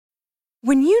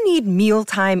When you need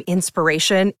mealtime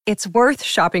inspiration, it's worth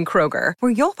shopping Kroger,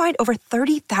 where you'll find over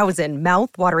 30,000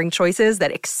 mouth-watering choices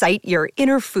that excite your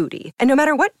inner foodie. And no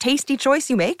matter what tasty choice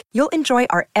you make, you'll enjoy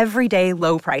our everyday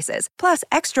low prices, plus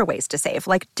extra ways to save,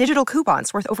 like digital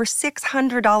coupons worth over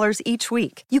 $600 each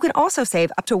week. You can also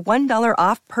save up to $1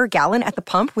 off per gallon at the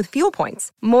pump with fuel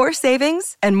points. More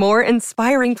savings and more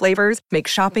inspiring flavors make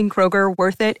shopping Kroger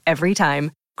worth it every time.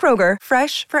 Kroger,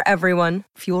 fresh for everyone.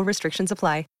 Fuel restrictions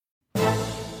apply.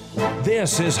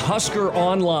 This is Husker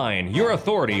Online, your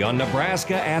authority on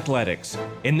Nebraska athletics.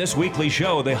 In this weekly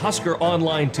show, the Husker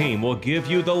Online team will give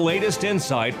you the latest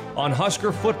insight on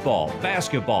Husker football,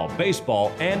 basketball,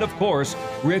 baseball, and, of course,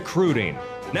 recruiting.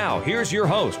 Now, here's your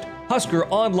host, Husker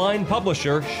Online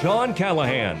publisher Sean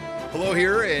Callahan. Hello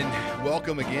here, and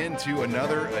welcome again to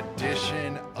another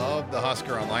edition of the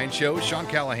Husker Online show. Sean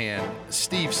Callahan,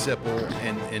 Steve Sipple,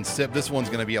 and Sip. This one's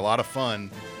going to be a lot of fun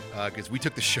because we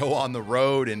took the show on the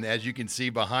road, and as you can see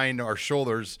behind our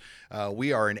shoulders,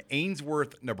 we are in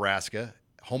Ainsworth, Nebraska,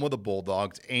 home of the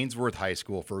Bulldogs, Ainsworth High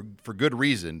School, for good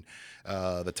reason.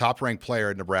 The top-ranked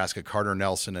player in Nebraska, Carter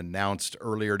Nelson, announced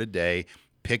earlier today,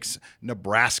 picks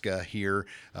Nebraska here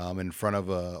in front of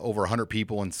over 100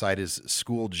 people inside his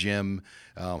school gym.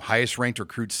 Highest ranked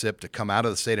recruit, Sip, to come out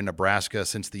of the state of Nebraska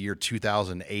since the year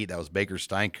 2008. That was Baker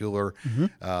Steinkuhler.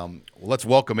 Well, let's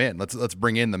welcome in. Let's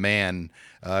bring in the man,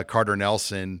 Carter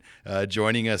Nelson,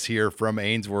 joining us here from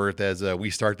Ainsworth as we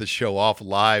start the show off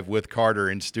live with Carter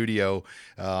in studio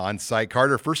on site.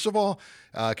 Carter, first of all,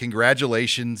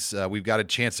 congratulations. We've got a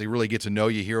chance to really get to know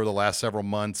you here over the last several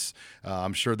months.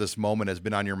 I'm sure this moment has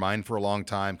been on your mind for a long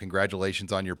time.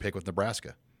 Congratulations on your pick with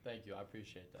Nebraska. Thank you. I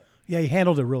appreciate that. Yeah, you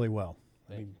handled it really well.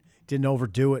 I mean, didn't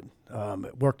overdo it.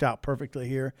 It worked out perfectly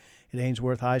here at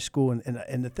Ainsworth High School.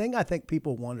 And the thing I think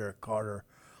people wonder, Carter,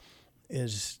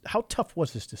 is how tough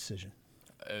was this decision?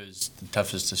 It was the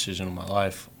toughest decision of my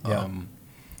life.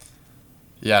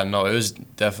 Yeah. It was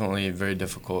definitely very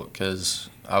difficult because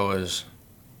I was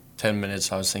 10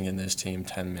 minutes I was thinking this team,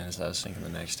 10 minutes I was thinking the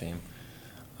next team.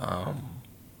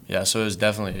 So it was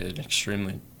definitely an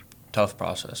extremely tough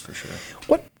process for sure.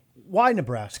 Why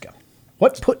Nebraska?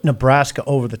 What put Nebraska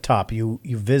over the top? You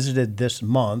visited this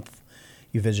month.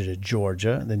 You visited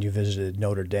Georgia, then you visited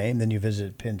Notre Dame, then you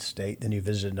visited Penn State, then you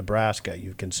visited Nebraska.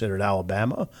 You considered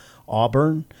Alabama,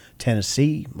 Auburn,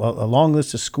 Tennessee, a long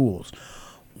list of schools.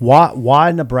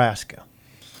 Why Nebraska?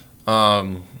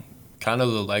 Kind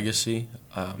of the legacy.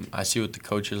 I see what the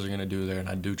coaches are going to do there, and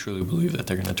I do truly believe that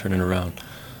they're going to turn it around.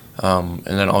 And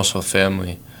then also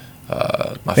family.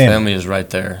 My family is right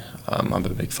there. I'm a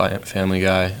big family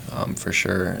guy for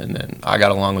sure. And then I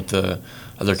got along with the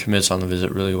other commits on the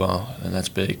visit really well, and that's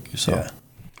big. So, yeah.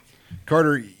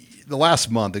 Carter, the last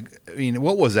month, I mean,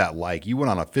 what was that like? You went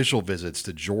on official visits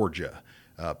to Georgia,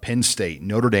 Penn State,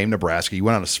 Notre Dame, Nebraska. You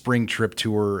went on a spring trip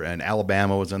tour, and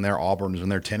Alabama was in there, Auburn was in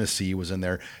there, Tennessee was in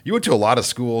there. You went to a lot of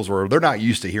schools where they're not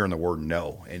used to hearing the word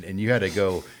no, and you had to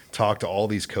go talk to all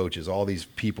these coaches, all these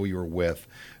people you were with.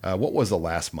 What was the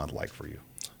last month like for you?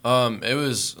 It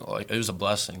was a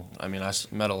blessing. I mean, I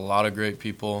met a lot of great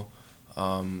people.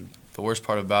 The worst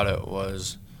part about it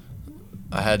was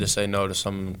I had to say no to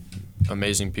some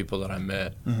amazing people that I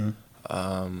met.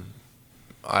 Mm-hmm.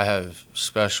 I have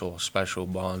special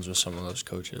bonds with some of those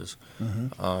coaches,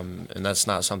 and that's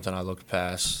not something I look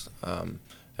past. And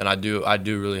I do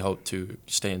really hope to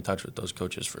stay in touch with those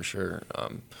coaches for sure.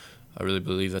 I really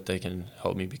believe that they can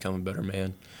help me become a better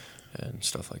man and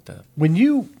stuff like that.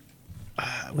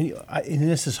 And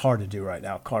this is hard to do right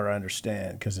now, Carter, I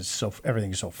understand, because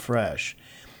everything's so fresh.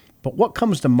 But what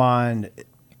comes to mind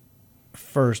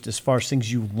first as far as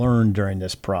things you learned during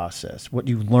this process, what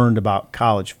you learned about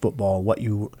college football, what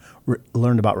you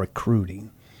learned about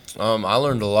recruiting? I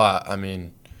learned a lot. I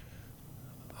mean,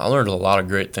 I learned a lot of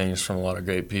great things from a lot of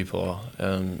great people,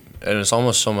 and it's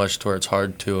almost so much to where it's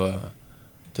hard to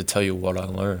tell you what I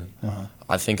learned.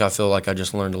 I feel like I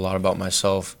just learned a lot about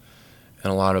myself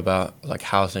and a lot about like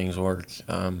how things work.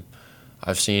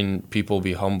 I've seen people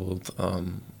be humbled.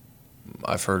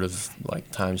 I've heard of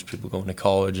like times people going to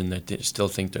college and they still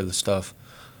think they're the stuff,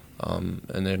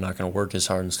 and they're not going to work as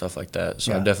hard and stuff like that.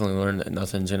 So I've definitely learned that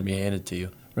nothing's going to be handed to you.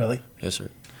 Really? Yes, sir.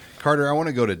 Carter, I want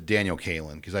to go to Daniel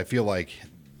Kalen because I feel like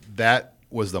that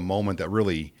was the moment that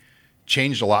really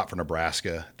changed a lot for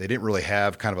Nebraska. They didn't really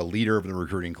have kind of a leader of the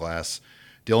recruiting class.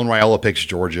 Dylan Raiola picks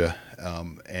Georgia,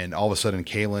 and all of a sudden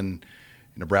Kalen,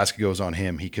 Nebraska goes on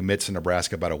him. He commits to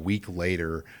Nebraska about a week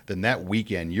later. Then that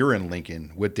weekend, you're in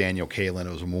Lincoln with Daniel Kalen.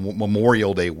 It was a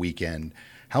Memorial Day weekend.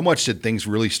 How much did things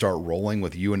really start rolling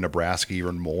with you in Nebraska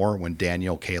even more when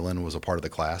Daniel Kalen was a part of the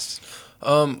class?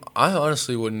 I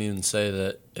honestly wouldn't even say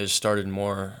that it started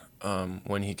more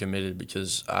when he committed,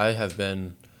 because I have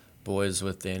been boys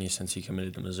with Danny since he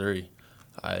committed to Missouri.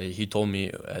 He told me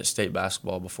at state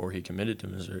basketball before he committed to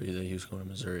Missouri that he was going to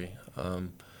Missouri.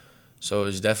 So it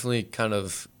was definitely kind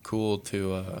of cool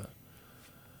to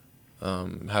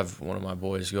have one of my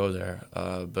boys go there.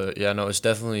 But yeah, no, it's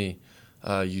definitely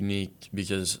unique,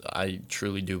 because I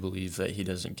truly do believe that he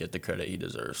doesn't get the credit he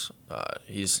deserves.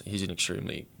 He's an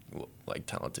extremely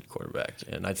talented quarterback,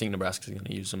 and I think Nebraska's going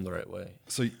to use him the right way.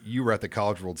 So you were at the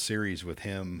College World Series with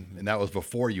him, and that was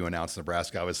before you announced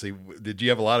Nebraska, obviously. Did you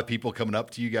have a lot of people coming up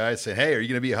to you guys saying, hey, are you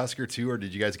going to be a Husker too, or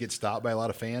did you guys get stopped by a lot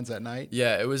of fans that night?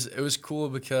 Yeah, it was cool,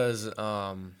 because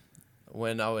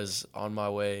when I was on my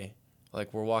way,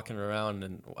 we're walking around,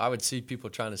 and I would see people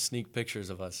trying to sneak pictures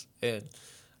of us. And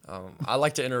I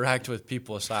like to interact with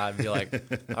people, so I'd be like,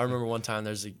 I remember one time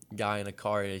there's a guy in a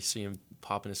car, I see him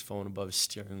popping his phone above his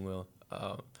steering wheel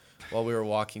while we were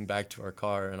walking back to our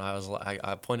car, and I was like,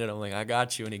 I pointed at him like, I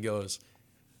got you, and he goes,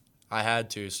 I had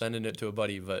to, sending it to a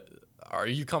buddy, but are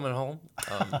you coming home?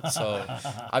 So,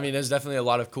 I mean, there's definitely a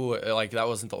lot of cool, that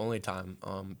wasn't the only time,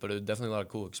 but it was definitely a lot of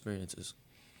cool experiences.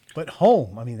 But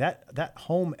home, I mean, that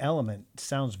home element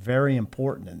sounds very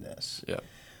important in this. Yeah.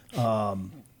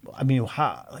 I mean,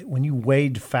 when you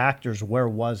weighed factors, where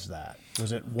was that?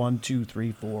 Was it 1, 2,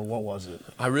 3, 4? What was it?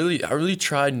 I really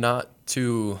tried not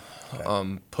to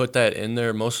put that in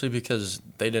there, mostly because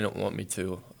they didn't want me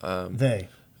to.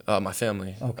 My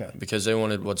family. Okay. Because they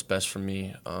wanted what's best for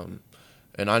me,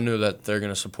 and I knew that they're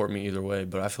going to support me either way.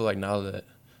 But I feel like now that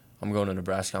I'm going to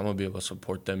Nebraska, I'm going to be able to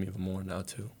support them even more now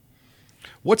too.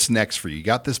 What's next for you? You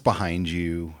got this behind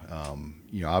you.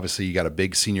 Obviously you got a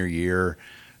big senior year.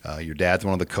 Your dad's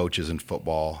one of the coaches in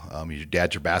football. Your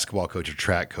dad's your basketball coach, your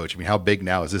track coach. I mean, how big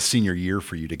now is this senior year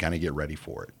for you to kind of get ready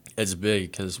for it? It's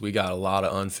big, because we got a lot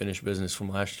of unfinished business from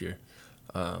last year.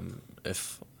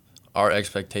 If our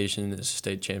expectation is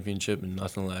state championship and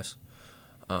nothing less,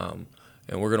 and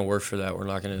we're going to work for that. We're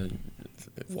not going to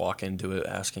walk into it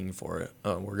asking for it.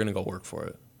 We're going to go work for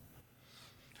it.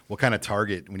 What kind of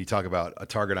target, when you talk about a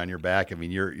target on your back, I mean,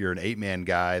 you're an 8-man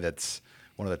guy that's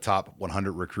one of the top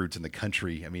 100 recruits in the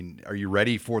country. I mean, are you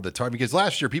ready for the target? Because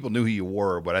last year people knew who you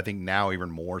were, but I think now even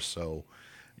more so.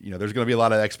 There's going to be a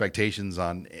lot of expectations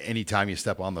on any time you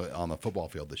step on the football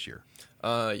field this year.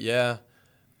 Yeah,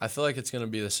 I feel like it's going to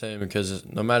be the same, because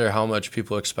no matter how much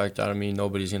people expect out of me,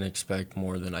 nobody's going to expect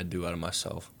more than I do out of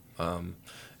myself.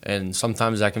 And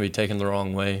sometimes that can be taken the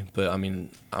wrong way, but I mean,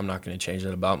 I'm not going to change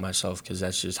that about myself, because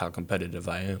that's just how competitive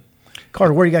I am.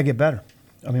 Carter, where do you got to get better?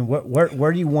 I mean,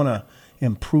 where do you want to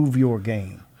improve your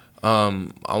game?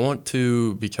 I want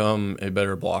to become a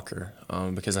better blocker,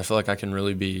 because I feel like I can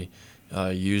really be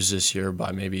used this year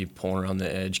by maybe pulling around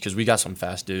the edge, because we got some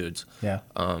fast dudes. Yeah.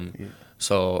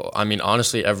 So, I mean,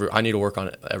 honestly, I need to work on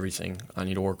everything. I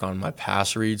need to work on my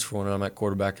pass reads for when I'm at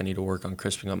quarterback. I need to work on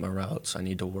crisping up my routes. I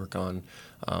need to work on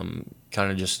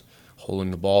kind of just holding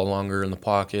the ball longer in the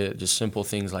pocket, just simple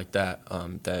things like that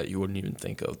that you wouldn't even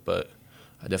think of. But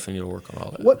I definitely need to work on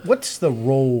all that. What's the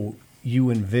role you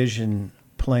envision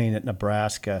playing at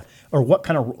Nebraska, or what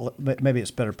kind of, maybe it's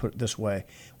better put it this way,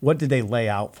 what did they lay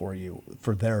out for you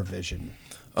for their vision?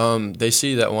 They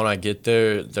see that when I get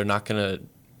there, they're not going to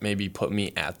maybe put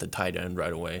me at the tight end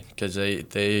right away, because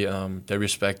they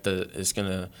respect that it's going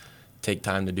to take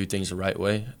time to do things the right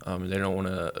way. They don't want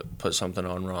to put something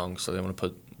on wrong, so they want to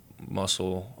put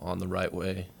muscle on the right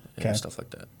way and stuff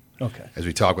like that. Okay. As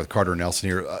we talk with Carter Nelson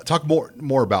here, talk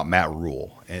more about Matt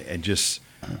Rule and just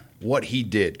what he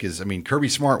did, because, I mean, Kirby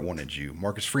Smart wanted you.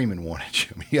 Marcus Freeman wanted you.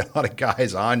 I mean, you got a lot of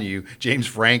guys on you. James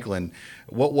Franklin.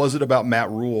 What was it about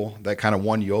Matt Rule that kind of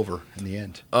won you over in the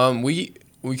end?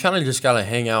 We kind of just got to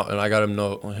hang out, and I got to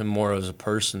know him more as a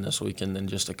person this weekend than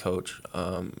just a coach.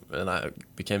 And I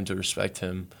became to respect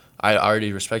him. I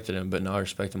already respected him, but now I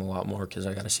respect him a lot more because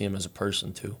I got to see him as a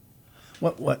person too.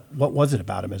 What was it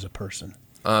about him as a person?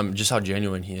 Just how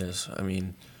genuine he is. I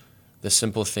mean, the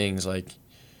simple things, like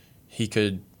he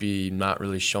could be not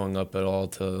really showing up at all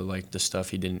to like the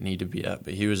stuff he didn't need to be at,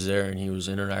 but he was there and he was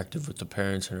interactive with the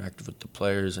parents, interactive with the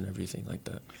players, and everything like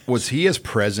that. Was he as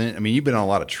present? I mean, you've been on a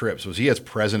lot of trips. Was he as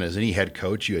present as any head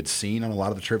coach you had seen on a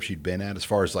lot of the trips you'd been at, as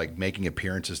far as like making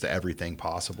appearances to everything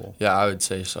possible? Yeah, I would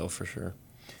say so for sure.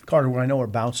 Carter, I know we're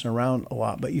bouncing around a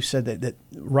lot, but you said that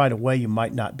right away they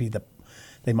might not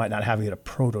have you at a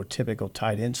prototypical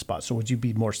tight end spot. So would you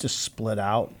be more just split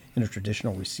out in a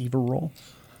traditional receiver role?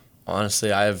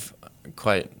 Honestly, I have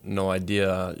quite no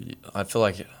idea. I feel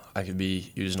like I could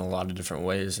be used in a lot of different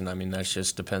ways, and I mean that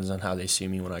just depends on how they see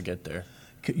me when I get there.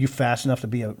 You fast enough to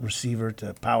be a receiver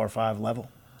to Power 5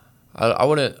 level? I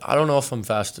wouldn't. I don't know if I'm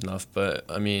fast enough, but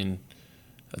I mean,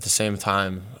 at the same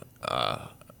time,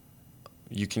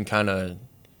 you can kind of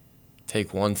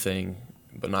take one thing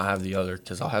but not have the other,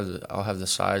 because I'll have the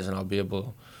size and I'll be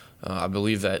able. I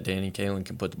believe that Danny Kaelin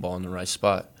can put the ball in the right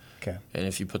spot. Okay. And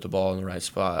if you put the ball in the right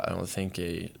spot, I don't think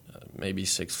a maybe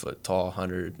 6 foot tall,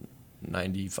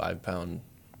 195-pound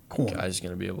guy is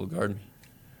going to be able to guard me.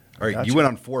 All right, you went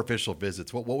on 4 official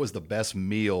visits. What was the best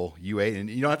meal you ate? And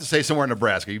you don't have to say somewhere in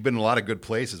Nebraska. You've been in a lot of good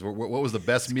places. What was the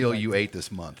best meal you ate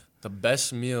this month? The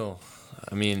best meal,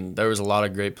 I mean, there was a lot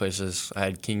of great places. I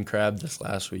had king crab this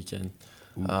last weekend.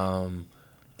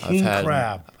 King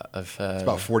crab. It's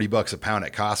about $40 a pound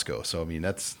at Costco. So I mean,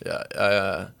 that's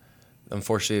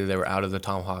unfortunately, they were out of the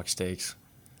tomahawk steaks.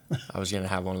 I was gonna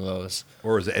have one of those.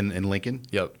 Or was it in Lincoln?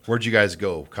 Yep. Where'd you guys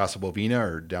go? Casa Bovina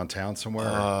or downtown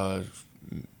somewhere?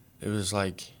 It was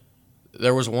like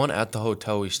there was one at the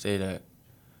hotel we stayed at.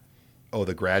 Oh,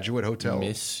 the Graduate Hotel.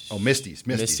 Misty's.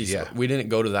 Yeah. We didn't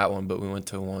go to that one, but we went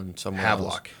to one somewhere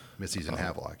Havelock. else. Misty's in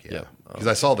Havelock, yeah. Yeah. Because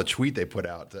I saw the tweet they put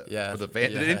out. For the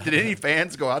fans. Yeah. Did any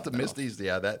fans go out to Misty's?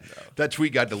 Yeah, that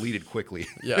tweet got deleted quickly.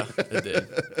 Yeah, it did.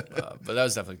 But that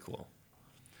was definitely cool.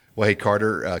 Well, hey,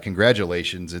 Carter,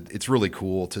 congratulations. It's really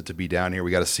cool to be down here.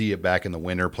 We got to see you back in the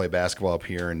winter, play basketball up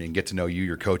here, and get to know you,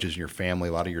 your coaches, and your family,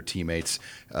 a lot of your teammates.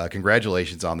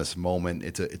 Congratulations on this moment.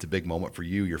 It's a big moment for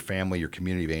you, your family, your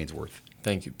community of Ainsworth.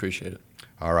 Thank you. Appreciate it.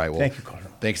 All right. Well, thank you,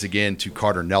 Carter. Thanks again to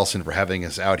Carter Nelson for having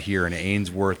us out here in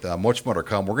Ainsworth. Much more to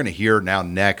come. We're going to hear now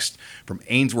next from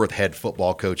Ainsworth head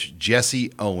football coach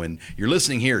Jesse Owen. You're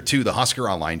listening here to the Husker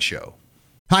Online Show.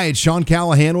 Hi, it's Sean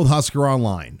Callahan with Husker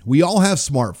Online. We all have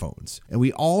smartphones, and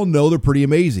we all know they're pretty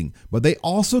amazing, but they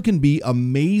also can be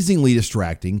amazingly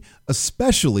distracting,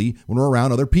 especially when we're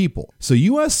around other people. So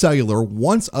US Cellular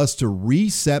wants us to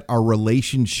reset our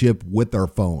relationship with our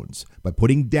phones by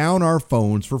putting down our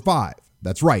phones for 5.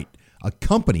 That's right. A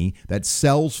company that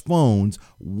sells phones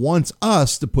wants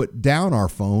us to put down our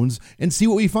phones and see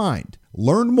what we find.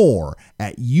 Learn more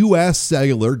at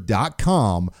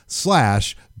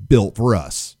uscellular.com/built for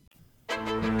us.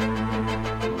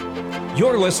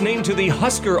 You're listening to the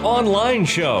Husker Online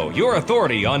Show, your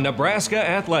authority on Nebraska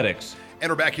athletics. And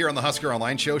we're back here on the Husker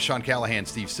Online Show. Sean Callahan,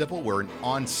 Steve Sipple. We're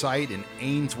on site in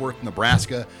Ainsworth,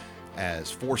 Nebraska,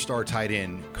 as 4-star tight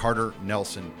end Carter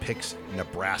Nelson picks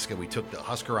Nebraska. We took the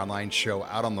Husker Online Show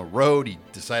out on the road. He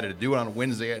decided to do it on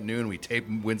Wednesday at noon. We tape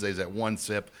Wednesdays at 1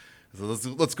 sip. So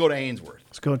let's go to Ainsworth.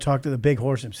 Let's go talk to the big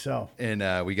horse himself.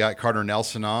 And we got Carter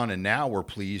Nelson on, and now we're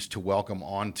pleased to welcome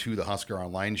on to the Husker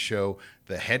Online Show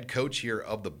the head coach here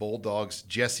of the Bulldogs,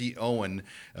 Jesse Owen,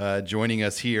 joining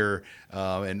us here.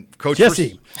 And Coach,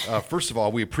 Jesse. First of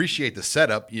all, we appreciate the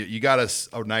setup. You got us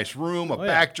a nice room, a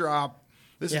backdrop.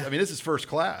 This is first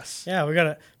class. Yeah, we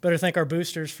better thank our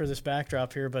boosters for this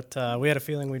backdrop here, but we had a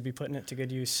feeling we'd be putting it to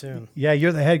good use soon. Yeah,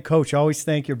 you're the head coach. Always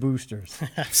thank your boosters.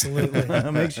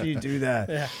 Absolutely. Make sure you do that.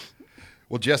 Yeah.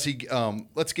 Well, Jesse,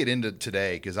 let's get into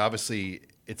today, because obviously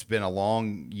it's been a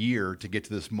long year to get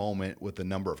to this moment with the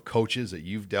number of coaches that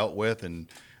you've dealt with and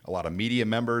a lot of media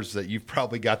members that you've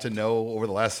probably got to know over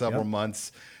the last several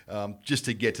months, just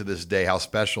to get to this day. How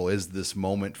special is this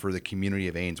moment for the community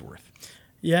of Ainsworth?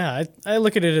 Yeah, I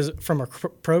look at it as from a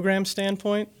program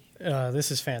standpoint.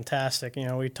 This is fantastic. You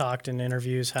know, we talked in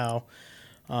interviews how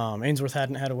Ainsworth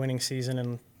hadn't had a winning season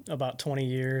in about 20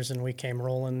 years, and we came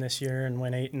rolling this year and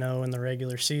went 8-0 in the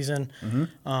regular season.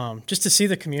 Mm-hmm. Just to see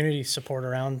the community support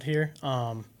around here,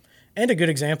 and a good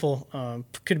example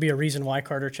could be a reason why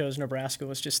Carter chose Nebraska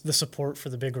was just the support for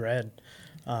the Big Red.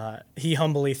 He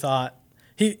humbly thought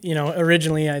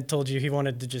originally I told you he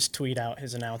wanted to just tweet out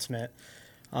his announcement.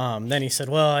 Then he said,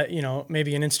 well,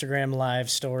 maybe an Instagram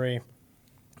live story.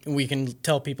 We can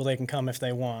tell people they can come if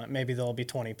they want. Maybe there'll be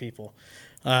 20 people.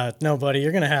 No, buddy,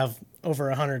 you're going to have over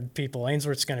 100 people.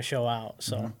 Ainsworth's going to show out.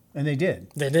 So, And they did.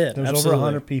 They did. There was absolutely. over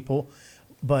 100 people,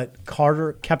 but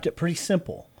Carter kept it pretty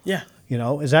simple. Yeah.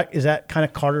 Is that kind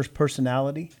of Carter's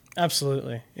personality?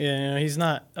 Absolutely. Yeah, he's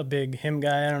not a big him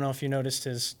guy. I don't know if you noticed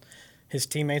his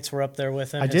teammates were up there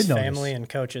with him, his family and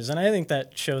coaches. And I think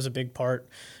that shows a big part.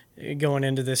 Going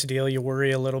into this deal, you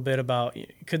worry a little bit about,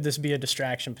 could this be a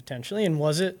distraction potentially? And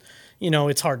was it?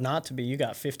 It's hard not to be. You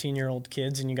got 15-year-old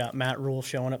kids and you got Matt Rule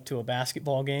showing up to a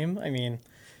basketball game. I mean,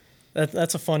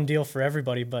 that's a fun deal for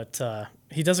everybody, but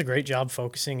he does a great job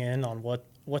focusing in on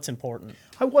what's important.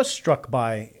 I was struck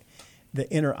by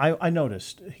I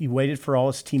noticed he waited for all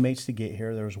his teammates to get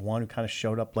here. There was one who kind of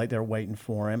showed up late. They were waiting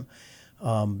for him.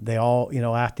 They all,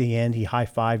 at the end, he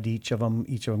high-fived each of them.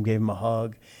 Each of them gave him a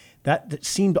hug. That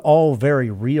seemed all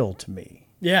very real to me.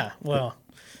 Yeah, well,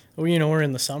 well, you know, we're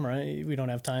in the summer. We don't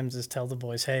have time to tell the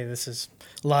boys, hey, this is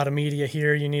a lot of media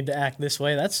here. You need to act this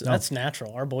way. That's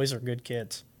natural. Our boys are good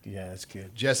kids. Yeah, that's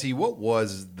good. Jesse, what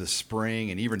was the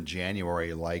spring and even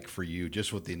January like for you,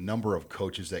 just with the number of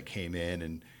coaches that came in?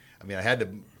 And I mean, I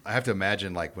have to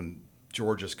imagine, like, when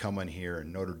Georgia's coming here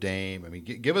and Notre Dame. I mean,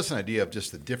 give us an idea of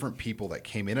just the different people that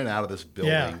came in and out of this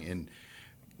building, and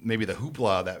maybe the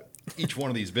hoopla that each one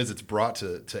of these visits brought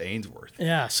to Ainsworth.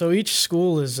 Yeah, so each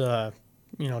school is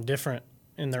different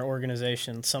in their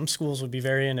organization. Some schools would be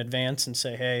very in advance and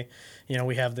say, hey, you know,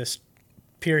 we have this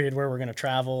period where we're going to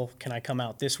travel. Can I come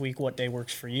out this week? What day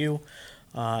works for you?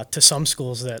 To some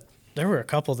schools that there were a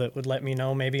couple that would let me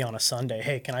know maybe on a Sunday,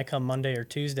 hey, can I come Monday or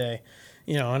Tuesday?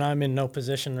 You know, and I'm in no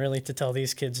position really to tell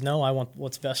these kids, no, I want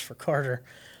what's best for Carter.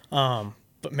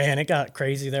 But man, it got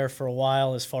crazy there for a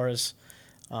while as far as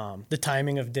the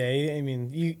timing of day. I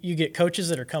mean, you get coaches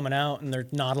that are coming out and they're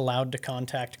not allowed to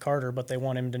contact Carter, but they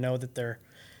want him to know that they're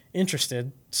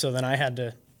interested. So then I had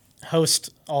to host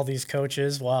all these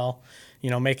coaches while, you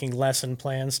know, making lesson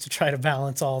plans to try to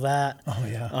balance all that. Oh,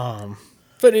 yeah.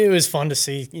 But it was fun to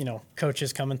see, you know,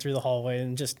 coaches coming through the hallway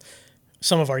and just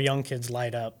some of our young kids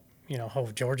light up. You know,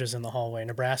 oh, Georgia's in the hallway,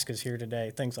 Nebraska's here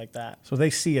today, things like that. So they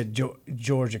see a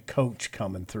Georgia coach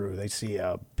coming through. They see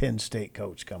a Penn State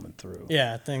coach coming through.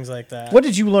 Yeah, things like that. What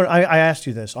did you learn? I asked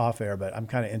you this off air, but I'm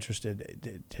kind of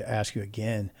interested to ask you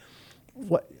again.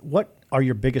 What are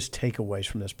your biggest takeaways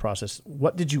from this process?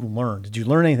 What did you learn? Did you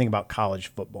learn anything about college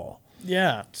football?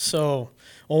 Yeah. So,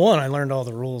 well, one, I learned all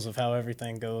the rules of how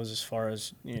everything goes as far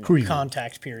as, you know,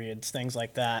 contact periods, things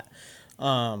like that.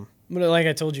 But like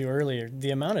I told you earlier,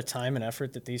 the amount of time and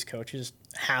effort that these coaches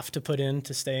have to put in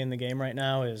to stay in the game right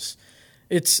now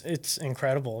it's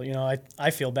incredible. You know,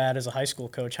 I feel bad as a high school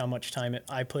coach how much time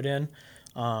I put in,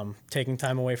 taking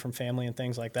time away from family and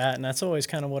things like that. And that's always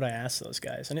kind of what I ask those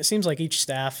guys. And it seems like each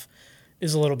staff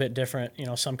is a little bit different. You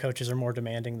know, some coaches are more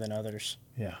demanding than others.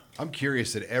 Yeah. I'm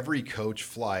curious, did every coach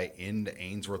fly into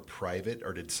Ainsworth private,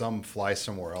 or did some fly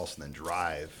somewhere else and then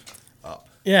drive up?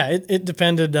 Yeah, it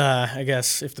depended, I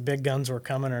guess, if the big guns were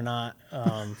coming or not.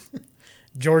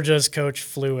 Georgia's coach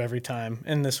flew every time,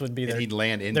 and this would be he'd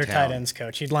land in their town. tight ends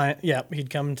coach. He'd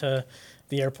come to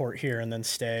the airport here and then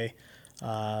stay.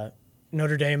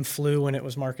 Notre Dame flew when it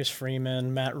was Marcus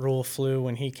Freeman. Matt Rule flew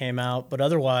when he came out. But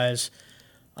otherwise,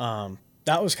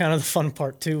 that was kind of the fun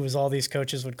part, too, was all these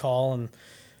coaches would call,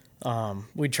 and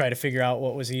we'd try to figure out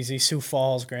what was easy. Sioux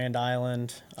Falls, Grand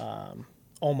Island,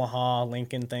 Omaha,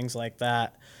 Lincoln, things like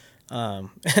that.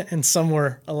 And some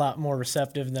were a lot more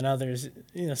receptive than others.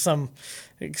 You know, some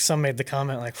made the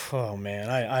comment like, "Oh man,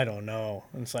 I don't know."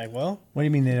 And it's like, well, what do you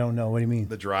mean they don't know? What do you mean?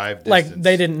 The drive distance. Like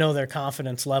they didn't know their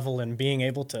confidence level in being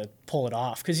able to pull it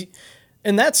off.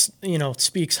 And that's, you know,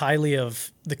 speaks highly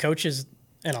of the coaches.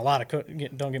 And a lot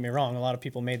of don't get me wrong, a lot of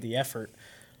people made the effort.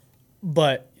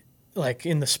 But like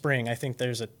in the spring, I think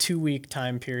there's a 2-week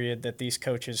time period that these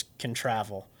coaches can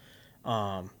travel.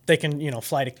 They can, you know,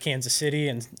 fly to Kansas City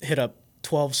and hit up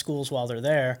 12 schools while they're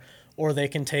there, or they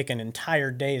can take an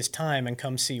entire day's time and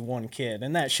come see one kid.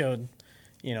 And that showed,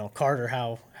 you know, Carter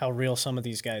how real some of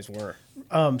these guys were.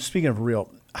 Speaking of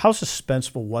real, how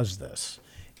suspenseful was this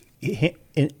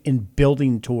in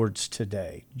building towards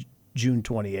today, June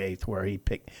 28th,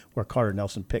 where Carter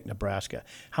Nelson picked Nebraska?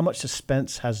 How much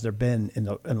suspense has there been in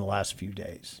the last few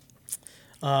days?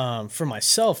 For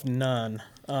myself, none.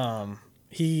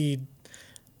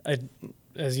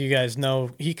 As you guys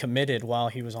know, he committed while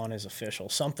he was on his official.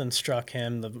 Something struck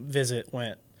him. The visit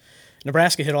went.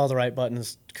 Nebraska hit all the right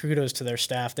buttons. Kudos to their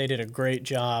staff. They did a great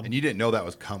job. And you didn't know that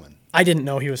was coming. I didn't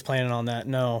know he was planning on that.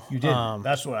 No, you didn't.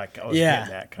 That's what I was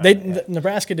getting at.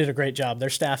 Nebraska did a great job. Their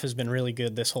staff has been really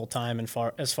good this whole time, and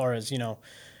as far as, you know,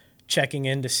 checking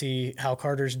in to see how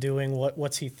Carter's doing,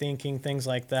 what's he thinking, things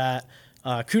like that.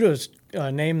 Kudos,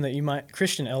 name that you might,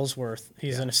 Christian Ellsworth.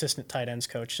 He's an assistant tight ends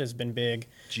coach, has been big.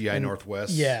 GI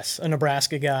Northwest. Yes, a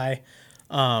Nebraska guy.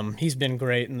 He's been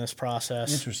great in this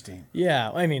process. Interesting.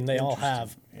 Yeah, I mean, they all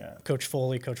have. Yeah. Coach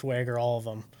Foley, Coach Wager, all of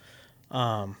them.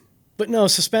 But no,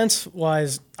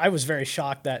 suspense-wise, I was very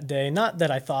shocked that day. Not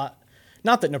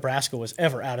that Nebraska was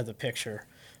ever out of the picture,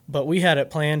 but we had it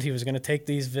planned. He was going to take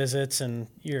these visits, and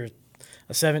you're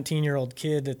a 17-year-old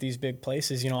kid at these big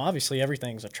places. You know, obviously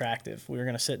everything's attractive. We were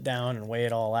going to sit down and weigh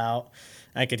it all out.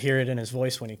 I could hear it in his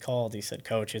voice when he called. He said,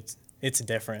 "Coach, it's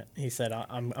different." He said,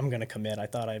 I'm going to commit. I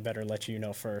thought I'd better let you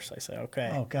know first. I said, okay.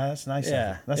 Oh, God, that's nice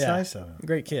yeah, of him. That's nice of him.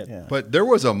 Great kid. Yeah. But there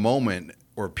was a moment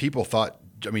where people thought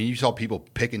I mean, you saw people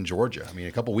picking Georgia. I mean,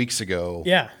 a couple weeks ago.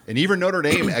 Yeah. And even Notre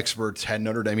Dame experts had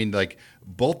Notre Dame. I mean, like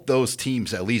both those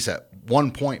teams, at least at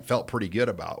one point, felt pretty good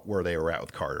about where they were at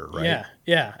with Carter, right?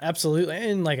 Yeah, absolutely.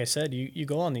 And like I said, you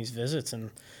go on these visits,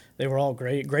 and they were all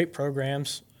great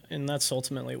programs. And that's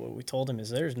ultimately what we told him is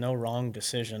there's no wrong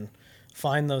decision.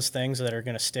 Find those things that are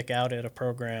going to stick out at a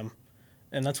program.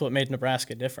 And that's what made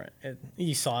Nebraska different.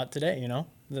 You saw it today,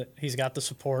 that he's got the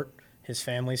support. His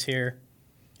family's here.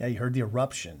 Yeah, you heard the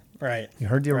eruption. Right. You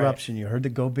heard the eruption. You heard the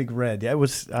Go Big Red. Yeah, it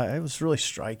was really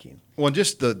striking. Well,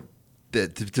 just to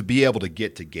be able to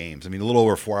get to games. I mean, a little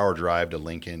over a 4-hour drive to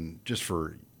Lincoln, just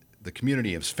for the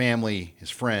community, his family, his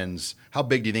friends. How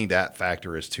big do you think that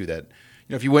factor is too? That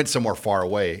if you went somewhere far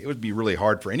away, it would be really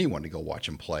hard for anyone to go watch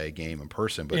him play a game in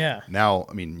person. But now,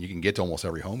 I mean, you can get to almost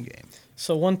every home game.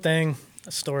 So one thing,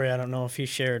 a story I don't know if he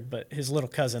shared, but his little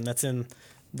cousin that's in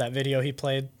that video he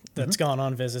played, that's gone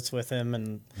on visits with him,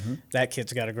 and that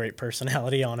kid's got a great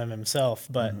personality on him himself.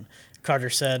 But Carter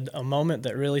said a moment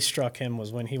that really struck him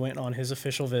was when he went on his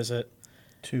official visit,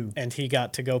 and he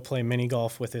got to go play mini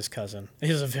golf with his cousin,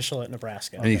 his official at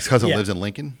Nebraska. And his cousin lives in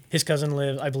Lincoln? His cousin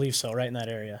lives, I believe so, right in that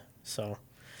area. So,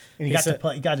 and he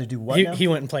got to do what now? He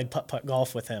went and played putt-putt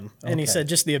golf with him. And he said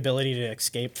just the ability to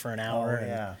escape for an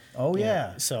hour.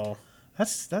 So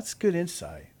that's good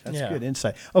insight. That's good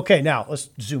insight. Okay, now let's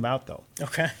zoom out though.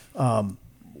 Okay.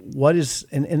 What is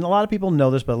and a lot of people know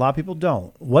this, but a lot of people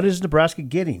don't. What is Nebraska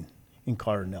getting in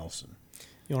Carter Nelson?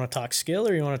 You want to talk skill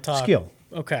or you want to talk skill?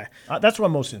 Okay. That's what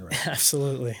I'm most interested in.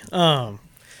 Absolutely.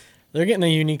 They're getting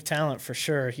a unique talent for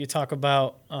sure. You talk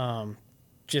about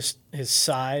just his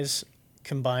size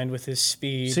combined with his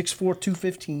speed. 6'4",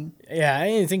 215. Yeah,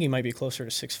 I think he might be closer to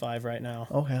 6'5" right now.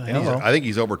 Oh, hell I think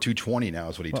he's over 220 now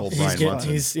is what he told Brian Munson.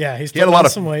 He had a lot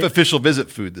of official visit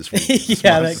food this week.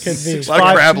 That could be. A lot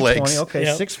of crab legs. Okay,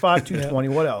 6'5", 220.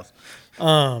 What else?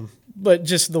 But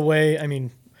just the way, I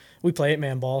mean, we play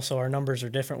 8-man ball, so our numbers are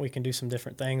different. We can do some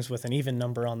different things with an even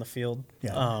number on the field.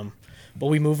 Yeah. But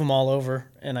we move them all over,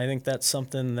 and I think that's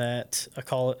something that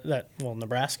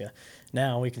Nebraska.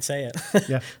 Now we can say it.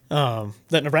 Yeah.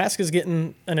 That Nebraska's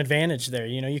getting an advantage there.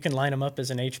 You can line him up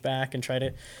as an H-back and try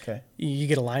to. Okay. You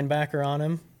get a linebacker on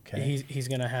him. Okay. He's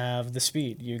going to have the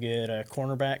speed. You get a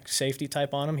cornerback safety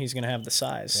type on him. He's going to have the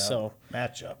size. Yeah. So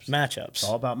matchups. It's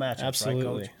all about matchups.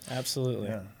 Absolutely. Right, Coach? Absolutely.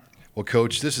 Yeah. Well,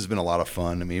 Coach, this has been a lot of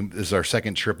fun. I mean, this is our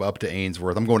second trip up to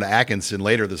Ainsworth. I'm going to Atkinson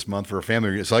later this month for a family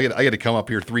reunion, so I get to come up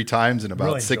here 3 times in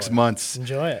about 6 months.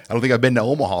 Enjoy it. I don't think I've been to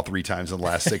Omaha 3 times in the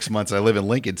last 6 months. I live in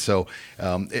Lincoln, so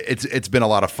it's been a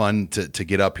lot of fun to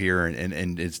get up here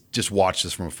and it's just watch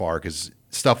this from afar, because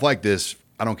stuff like this,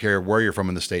 I don't care where you're from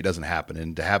in the state, doesn't happen,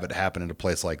 and to have it happen in a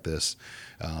place like this,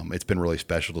 it's been really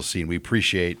special to see, and we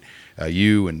appreciate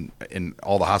you and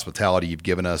all the hospitality you've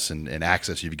given us and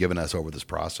access you've given us over this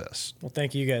process. Well,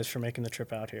 thank you guys for making the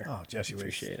trip out here. Oh, Jesse,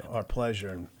 appreciate it. Our pleasure,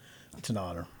 and it's an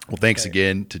honor. Well, thanks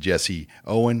again to Jesse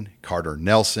Owen, Carter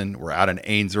Nelson. We're out in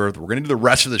Ainsworth. We're going to do the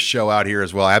rest of the show out here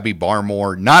as well. Abby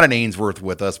Barmore, not in Ainsworth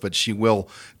with us, but she will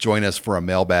join us for a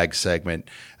mailbag segment.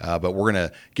 But we're going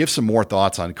to give some more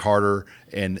thoughts on Carter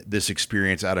and this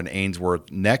experience out in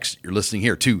Ainsworth next. You're listening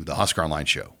here to the Husker Online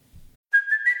Show.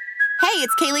 Hey,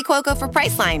 it's Kaylee Cuoco for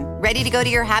Priceline. Ready to go to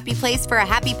your happy place for a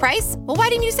happy price? Well, why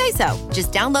didn't you say so?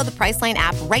 Just download the Priceline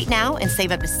app right now and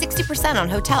save up to 60% on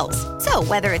hotels. So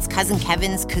whether it's Cousin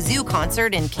Kevin's Kazoo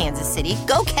Concert in Kansas City,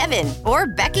 go Kevin, or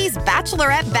Becky's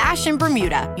Bachelorette Bash in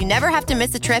Bermuda, you never have to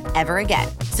miss a trip ever again.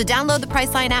 So download the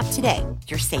Priceline app today.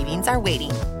 Your savings are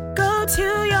waiting. Go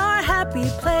to your happy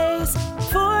place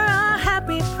for a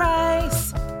happy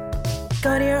price.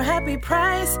 Go to your happy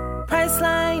price,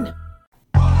 Priceline.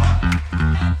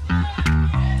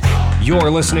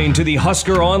 You're listening to the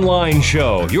Husker Online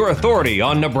Show, your authority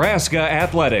on Nebraska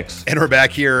athletics. And we're back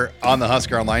here on the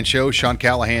Husker Online Show. Sean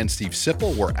Callahan, Steve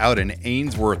Sipple. We're out in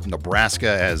Ainsworth, Nebraska,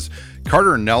 as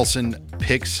Carter Nelson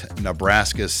picks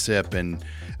Nebraska's SIP. And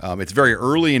it's very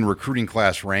early in recruiting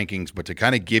class rankings, but to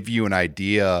kind of give you an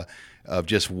idea of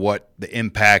just what the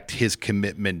impact his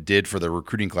commitment did for the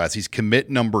recruiting class. He's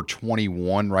commit number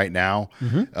 21 right now.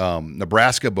 Mm-hmm.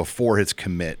 Nebraska before his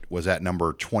commit was at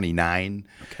number 29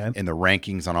 in the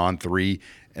rankings on On3,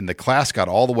 and the class got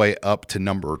all the way up to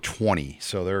number 20.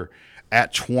 So they're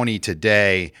at 20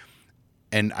 today.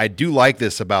 And I do like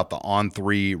this about the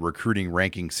On3 recruiting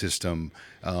ranking system.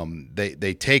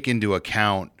 They take into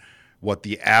account what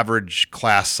the average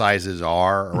class sizes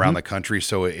are around the country.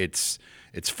 So it's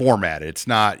formatted. It's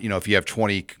not, if you have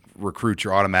 20 recruits,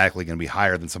 you're automatically going to be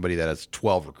higher than somebody that has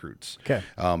 12 recruits. Okay.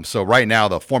 So right now,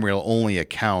 the formula only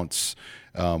accounts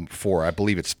for, I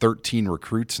believe it's 13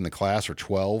 recruits in the class, or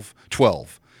 12.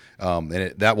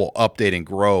 and that will update and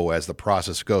grow as the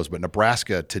process goes. But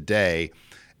Nebraska today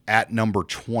at number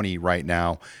 20 right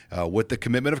now with the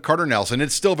commitment of Carter Nelson.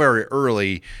 It's still very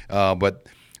early, but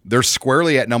they're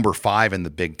squarely at number 5 in the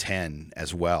Big Ten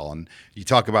as well. And you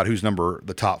talk about who's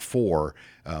the top 4,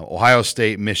 Ohio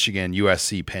State, Michigan,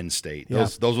 USC, Penn State.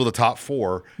 Those were the top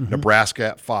 4,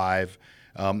 Nebraska at 5.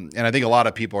 And I think a lot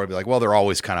of people are like, well, they're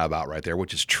always kind of about right there,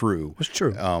 which is true. It's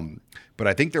true. But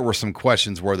I think there were some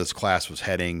questions where this class was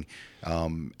heading.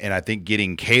 And I think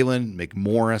getting Kalen,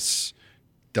 McMorris,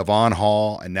 Devon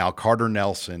Hall, and now Carter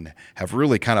Nelson have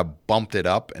really kind of bumped it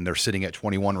up, and they're sitting at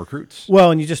 21 recruits. Well,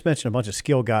 and you just mentioned a bunch of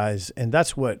skill guys, and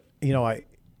that's what,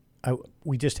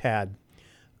 we just had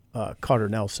Carter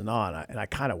Nelson on, and I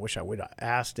kind of wish I would have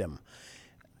asked him,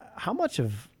 how much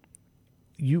of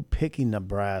you picking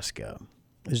Nebraska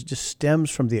just stems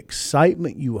from the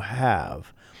excitement you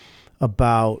have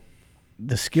about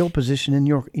the skill position in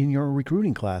your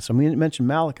recruiting class? I mean, you mentioned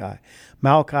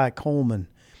Malachi Coleman,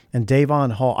 and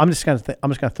Davon Hall. I'm just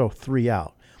gonna throw 3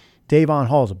 out. Davon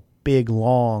Hall is a big,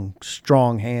 long,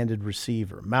 strong-handed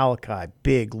receiver. Malachi,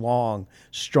 big, long,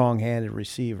 strong-handed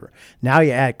receiver. Now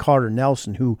you add Carter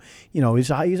Nelson, who he's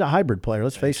a hybrid player.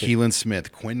 Let's face it. Keelan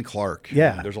Smith, Quinn Clark.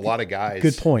 Yeah, there's a lot of guys.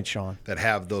 Good point, Sean. That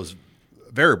have those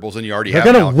variables, and you already They're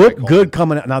have. They're going to look good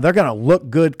coming out. Now they're going to look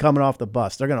good coming off the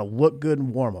bus. They're going to look good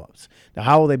in warm-ups. Now,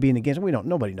 how will they be in the games?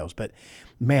 Nobody knows, but.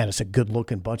 Man, it's a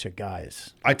good-looking bunch of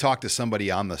guys. I talked to somebody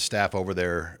on the staff over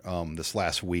there this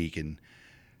last week, and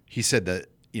he said that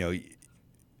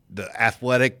the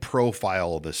athletic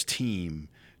profile of this team,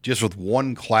 just with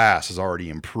one class, has already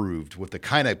improved with the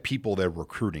kind of people they're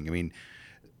recruiting. I mean,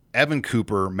 Evan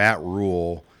Cooper, Matt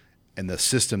Rule, and the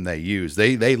system they use,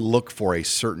 they look for a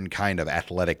certain kind of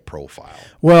athletic profile.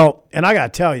 Well, and I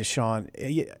got to tell you, Sean,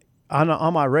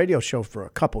 on my radio show for a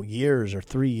couple years or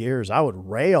 3 years, I would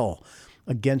rail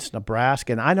against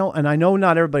Nebraska, and I know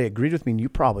not everybody agreed with me, and you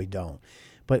probably don't.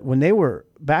 But when they were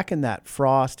back in that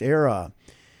Frost era,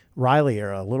 Riley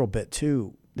era, a little bit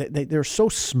too, they're so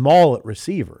small at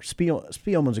receiver.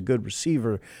 Spielman's a good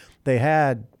receiver. They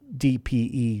had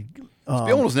DPE.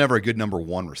 Spielman was never a good number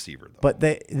 1 receiver, though. But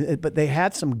they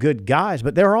had some good guys.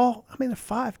 But they're all, they're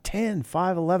 5'10",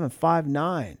 5'11",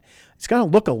 5'9". It's going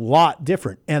to look a lot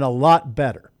different and a lot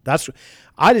better.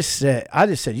 I just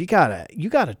said you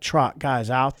gotta trot guys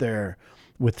out there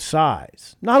with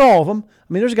size. Not all of them.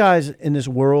 I mean, there's guys in this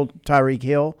world, Tyreek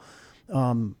Hill,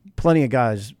 plenty of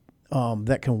guys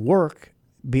that can work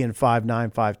being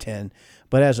 5'9", 5'10".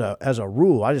 But as a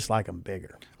rule, I just like them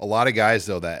bigger. A lot of guys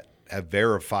though that have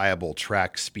verifiable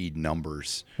track speed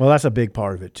numbers. Well, that's a big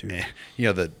part of it too.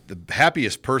 The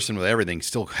happiest person with everything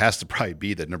still has to probably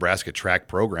be the Nebraska track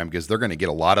program, because they're going to get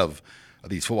a lot of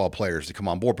these football players to come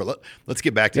on board. But let's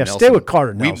get back to Nelson. Stay with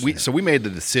Carter Nelson. So we made the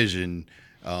decision,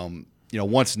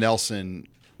 once Nelson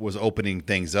was opening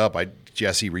things up,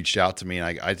 Jesse reached out to me,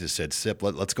 and I just said, Sip,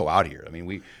 let's go out here. I mean,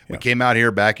 we came out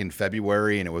here back in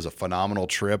February, and it was a phenomenal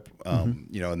trip.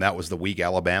 And that was the week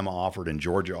Alabama offered and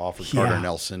Georgia offered Carter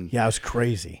Nelson. Yeah, it was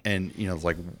crazy. And,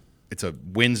 it's a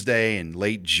Wednesday in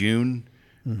late June.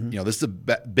 This is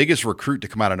the biggest recruit to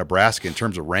come out of Nebraska in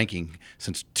terms of ranking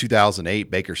since 2008,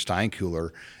 Baker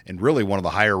Steinkuhler, and really one of the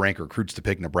higher ranked recruits to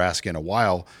pick Nebraska in a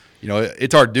while.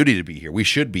 It's our duty to be here. We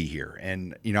should be here.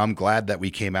 And, I'm glad that we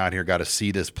came out here, got to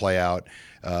see this play out,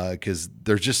 because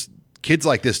there's just kids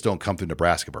like this don't come to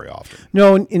Nebraska very often.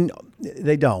 No, and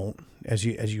they don't, as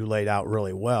you laid out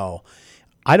really well.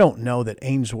 I don't know that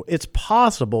Ainsworth – it's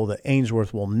possible that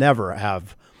Ainsworth will never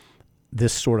have –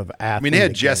 this sort of athlete. I mean, they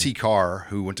had Jesse Carr,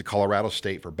 who went to Colorado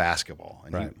State for basketball.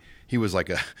 And right. He was like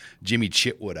a Jimmy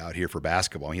Chitwood out here for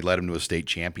basketball. He led him to a state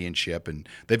championship, and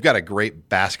they've got a great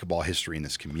basketball history in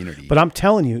this community. But I'm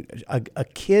telling you, a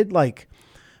kid like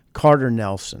Carter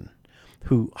Nelson,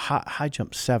 who high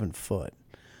jump 7 foot.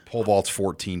 Pole vault's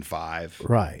 14.5.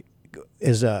 Right.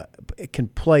 Can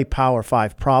play power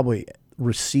 5, probably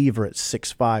receiver at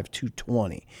 6'5",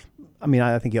 220. I mean,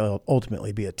 I think he'll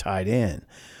ultimately be a tight end.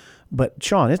 But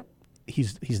Sean,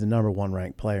 he's the number 1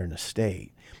 ranked player in the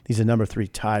state. He's the number 3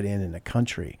 tight end in the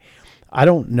country. I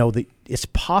don't know that it's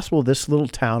possible this little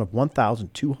town of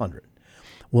 1,200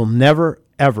 will never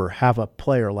ever have a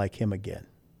player like him again.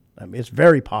 I mean, it's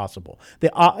very possible.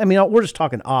 We're just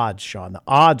talking odds, Sean. The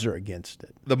odds are against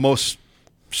it. The most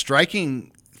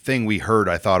striking thing we heard,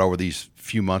 I thought, over these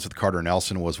few months with Carter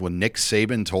Nelson was when Nick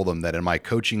Saban told him that in my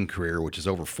coaching career, which is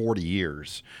over 40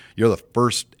 years, you're the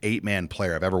first 8-man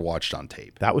player I've ever watched on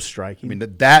tape. That was striking. I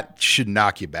mean, that should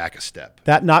knock you back a step.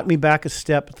 That knocked me back a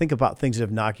step. Think about things that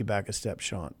have knocked you back a step,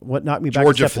 Sean. What knocked me back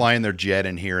Georgia a step? flying their jet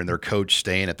in here and their coach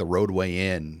staying at the Roadway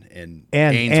Inn in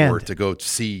Ainsworth to go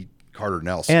see Carter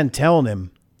Nelson. And telling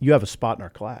him, you have a spot in our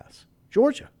class.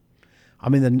 Georgia. I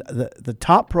mean, the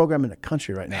top program in the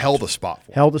country right now. Held a spot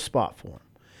for him. Held a spot for him.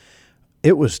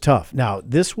 It was tough. Now,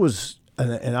 this was,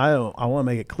 and I want to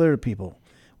make it clear to people,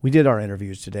 we did our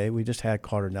interviews today. We just had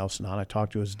Carter Nelson on. I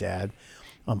talked to his dad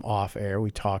off air.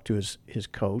 We talked to his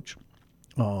coach.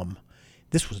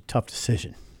 This was a tough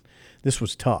decision. This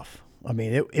was tough. I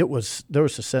mean, it was there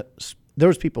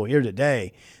was people here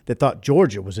today that thought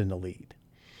Georgia was in the lead.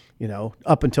 You know,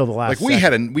 up until the last. Like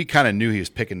we kind of knew he was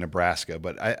picking Nebraska,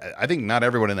 but I think not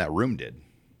everyone in that room did.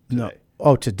 Today. No.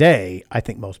 Oh, today I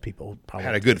think most people probably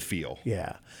had a good feel.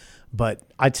 Yeah, but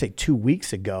I'd say 2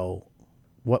 weeks ago,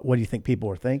 what do you think people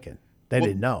were thinking? They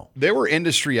didn't know. There were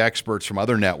industry experts from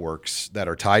other networks that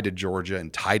are tied to Georgia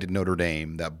and tied to Notre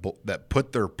Dame that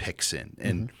put their picks in.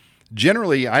 And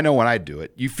generally, I know when I do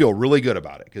it, you feel really good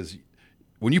about it because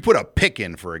when you put a pick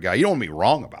in for a guy, you don't want to be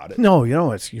wrong about it. No,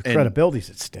 it's your credibility's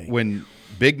at stake. When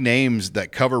big names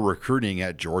that cover recruiting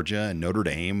at Georgia and Notre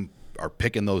Dame are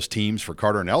picking those teams for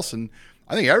Carter Nelson,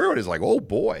 I think everybody's like, oh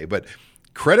boy. But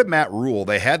credit Matt Rule,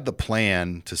 they had the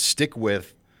plan to stick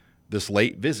with this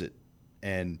late visit,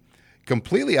 and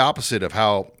completely opposite of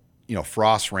how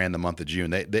Frost ran the month of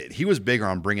June. He was bigger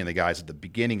on bringing the guys at the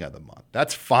beginning of the month.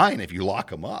 That's fine if you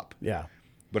lock them up. Yeah.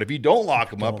 But if you don't lock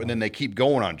them up and then they keep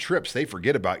going on trips, they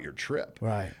forget about your trip.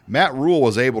 Right. Matt Rule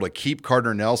was able to keep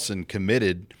Carter Nelson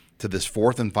committed to this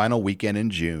fourth and final weekend in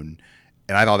June,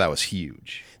 and I thought that was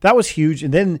huge. That was huge.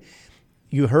 And then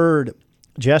you heard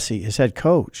Jesse, his head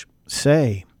coach,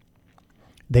 say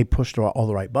they pushed all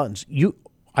the right buttons.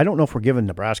 I don't know if we're giving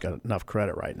Nebraska enough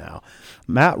credit right now.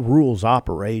 Matt Rule's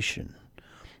operation,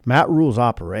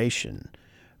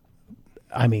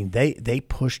 I mean, they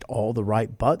pushed all the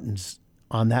right buttons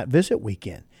on that visit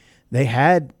weekend. They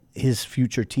had his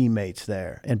future teammates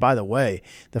there. And by the way,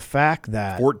 the fact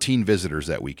that 14 visitors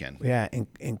that weekend. Yeah,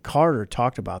 and Carter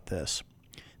talked about this.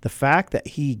 The fact that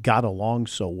he got along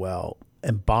so well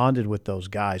and bonded with those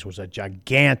guys was a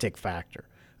gigantic factor.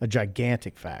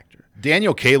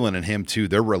 Daniel Kalen and him, too,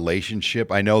 their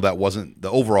relationship, I know that wasn't the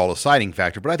overall deciding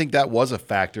factor, but I think that was a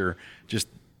factor, just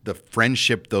the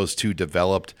friendship those two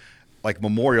developed. Like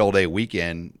Memorial Day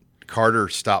weekend, Carter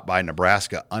stopped by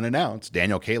Nebraska unannounced.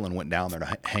 Daniel Kalen went down there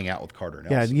to hang out with Carter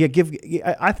Nelson.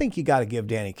 Yeah, I think you got to give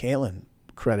Danny Kalen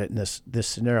credit in this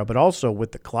scenario, but also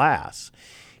with the class.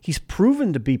 He's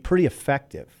proven to be pretty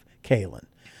effective, Kalen.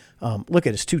 Look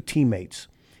at his two teammates,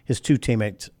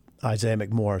 Isaiah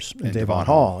McMorris and Davon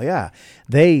Hall. Yeah.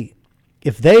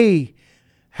 If they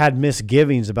had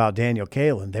misgivings about Daniel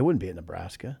Kalen, they wouldn't be in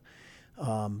Nebraska.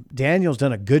 Daniel's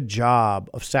done a good job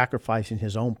of sacrificing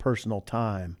his own personal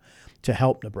time to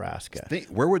help Nebraska.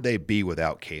 Where would they be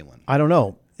without Kalen? I don't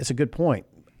know. It's a good point.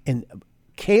 And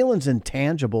Kalen's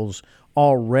intangibles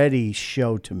already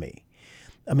show to me.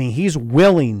 I mean, he's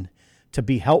willing to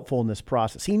be helpful in this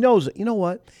process. He knows, you know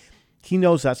what? He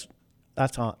knows that's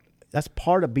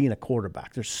part of being a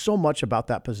quarterback. There's so much about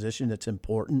that position that's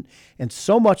important, and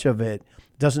so much of it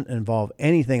doesn't involve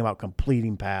anything about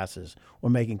completing passes or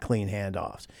making clean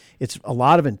handoffs. It's a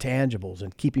lot of intangibles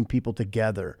and keeping people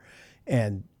together,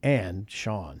 and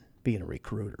Sean being a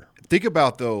recruiter. Think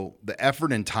about, though, the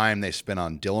effort and time they spent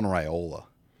on Dylan Raiola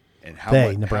and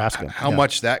how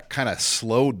much that kind of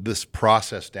slowed this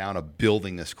process down of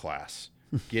building this class,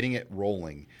 getting it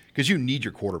rolling. Because you need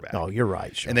your quarterback. Oh, you're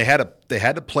right. Sure. And they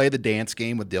had to play the dance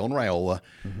game with Dylan Raiola.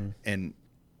 Mm-hmm. And,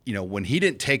 when he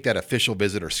didn't take that official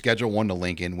visit or schedule one to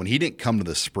Lincoln, when he didn't come to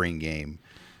the spring game,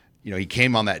 he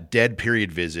came on that dead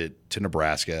period visit to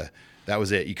Nebraska. That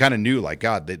was it. You kind of knew, like,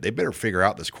 God, they better figure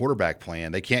out this quarterback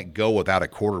plan. They can't go without a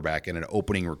quarterback in an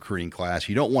opening recruiting class.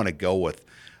 You don't want to go with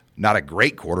not a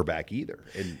great quarterback either.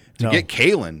 And to get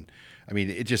Kalen, I mean,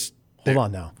 it just – Hold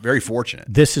on now. Very fortunate.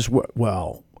 This is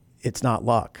it's not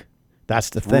luck.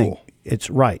 That's the thing. Rule. It's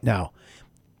right. Now,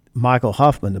 Michael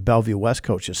Huffman, the Bellevue West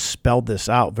coach, has spelled this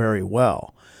out very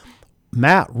well.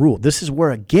 Matt Rule, this is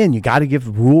where, again, you got to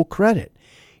give Rule credit.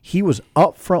 He was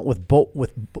up front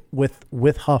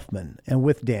with Huffman and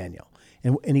with Daniel.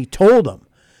 And he told them,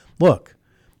 look,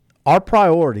 our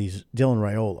priority's Dylan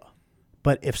Raiola.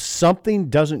 But if something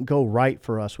doesn't go right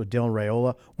for us with Dylan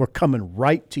Raiola, we're coming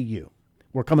right to you.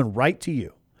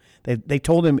 They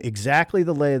told him exactly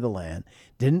the lay of the land,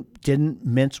 didn't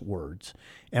mince words.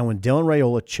 And when Dylan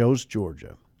Raiola chose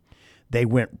Georgia, they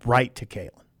went right to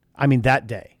Kalen. I mean, that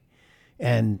day.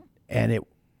 And it,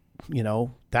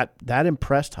 that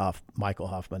impressed Michael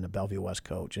Huffman, the Bellevue West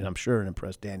coach, and I'm sure it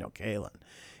impressed Daniel Kalen.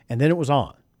 And then it was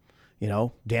on.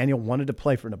 Daniel wanted to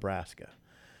play for Nebraska.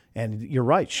 And you're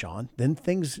right, Sean. Then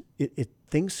things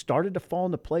started to fall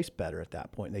into place better at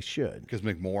that point. And they should. Because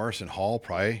McMorris and Hall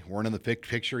probably weren't in the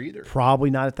picture either. Probably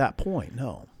not at that point,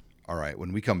 no. All right,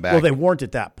 when we come back. Well, they weren't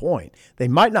at that point. They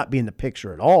might not be in the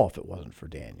picture at all if it wasn't for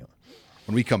Daniel.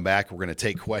 When we come back, we're going to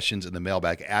take questions in the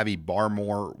mailbag. Abby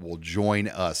Barmore will join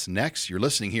us next. You're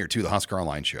listening here to the Husker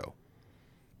Online Show.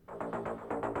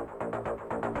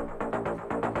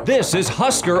 This is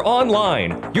Husker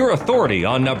Online, your authority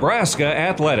on Nebraska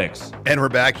athletics. And we're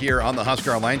back here on the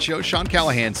Husker Online Show. Sean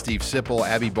Callahan, Steve Sipple,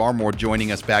 Abby Barmore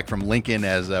joining us back from Lincoln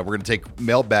as we're going to take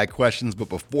mailbag questions. But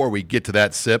before we get to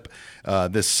that, Sip,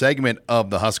 this segment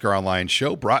of the Husker Online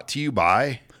Show brought to you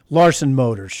by Larson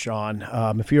Motors, Sean.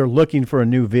 If you're looking for a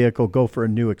new vehicle, go for a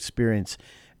new experience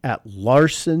at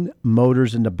Larson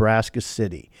Motors in Nebraska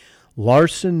City.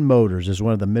 Larson Motors is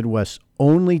one of the Midwest's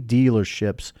only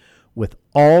dealerships with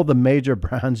all the major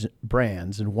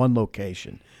brands in one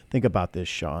location. Think about this,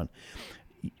 Sean.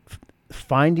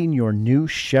 Finding your new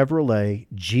Chevrolet,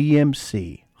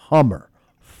 GMC, Hummer,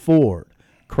 Ford,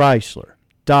 Chrysler,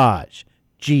 Dodge,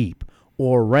 Jeep,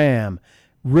 or Ram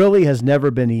really has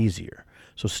never been easier.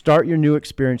 So start your new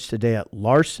experience today at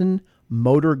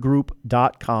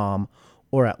LarsonMotorGroup.com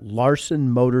or at Larson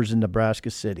Motors in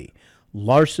Nebraska City.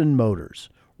 Larson Motors,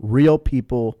 real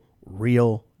people,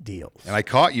 real deals. And I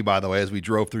caught you, by the way, as we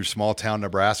drove through small town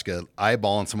Nebraska,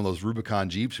 eyeballing some of those Rubicon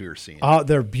Jeeps we were seeing. Oh,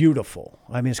 they're beautiful.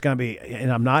 I mean, it's going to be,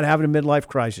 and I'm not having a midlife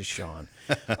crisis, Sean.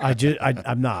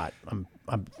 I'm not.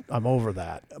 I'm over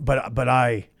that. But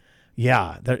I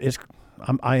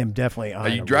am definitely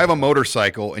on. You drive a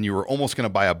motorcycle, and you were almost going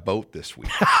to buy a boat this week.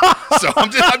 So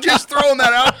I'm just throwing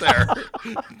that out there.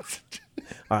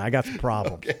 All right, I got some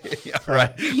problems. Okay, all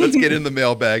right. Let's get in the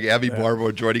mailbag. Abby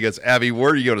Barbo joining us. Abby,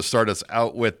 where are you going to start us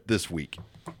out with this week?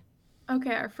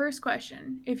 Okay, our first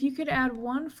question. If you could add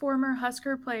one former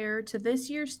Husker player to this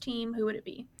year's team, who would it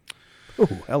be? Oh,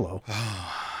 hello.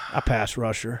 A pass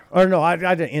rusher. Or no, I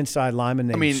had an inside lineman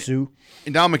named Sue.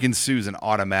 Ndamukong Sue's an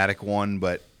automatic one,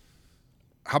 but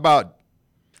how about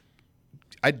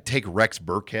I'd take Rex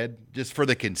Burkhead just for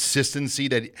the consistency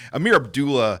that Amir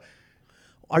Abdullah.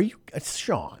 Are you,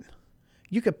 Sean?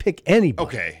 You could pick anybody.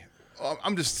 Okay.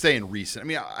 I'm just saying recent. I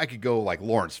mean, I could go like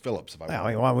Lawrence Phillips if I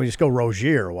wanted. Why don't we just go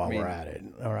Rozier while we're at it?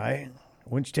 All right.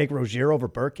 Wouldn't you take Rozier over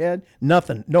Burkhead?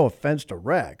 Nothing. No offense to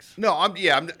Rex. No,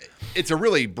 it's a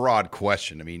really broad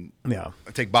question. I mean, I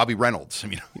take Bobby Reynolds. I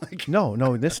mean,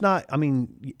 no, that's not. I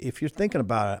mean, if you're thinking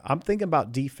about it, I'm thinking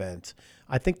about defense.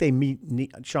 I think they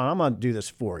need Sean, I'm going to do this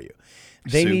for you.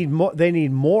 They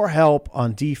need more help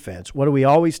on defense. What do we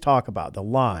always talk about? The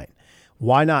line.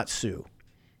 Why not Sue?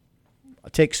 I'll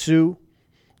take Sue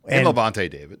and Levante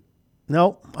David.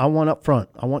 No, I want up front.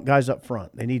 I want guys up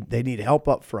front. They need help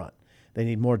up front. They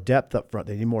need more depth up front.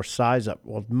 They need more size up.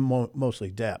 Well,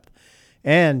 mostly depth,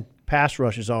 and pass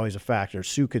rush is always a factor.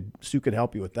 Sue could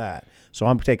help you with that. So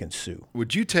I'm taking Sue.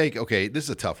 Would you take? Okay, this is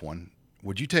a tough one.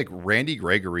 Would you take Randy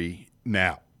Gregory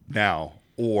now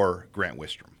or Grant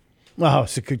Wistrom? Oh,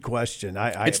 it's a good question.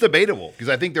 It's debatable because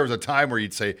I think there was a time where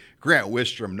you'd say Grant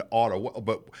Wistrom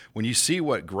but when you see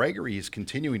what Gregory is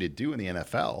continuing to do in the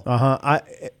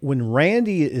NFL, when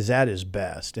Randy is at his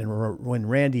best, and when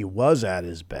Randy was at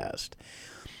his best,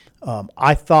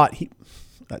 I thought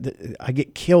I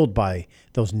get killed by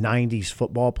those '90s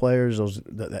football players,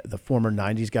 the former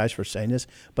 '90s guys for saying this,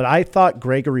 but I thought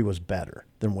Gregory was better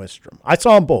than Wistrom. I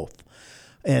saw them both,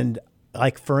 and.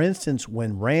 Like, for instance,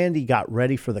 when Randy got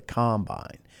ready for the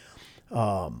Combine,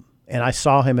 and I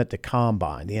saw him at the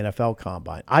Combine, the NFL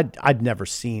Combine, I'd never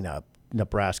seen a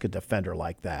Nebraska defender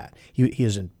like that. He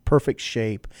is in perfect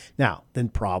shape. Now, then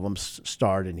problems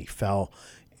started, and he fell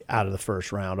out of the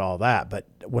first round, all that. But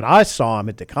when I saw him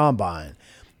at the Combine,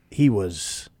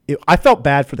 I felt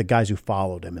bad for the guys who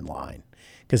followed him in line.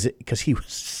 Because he was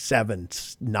 7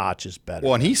 notches better.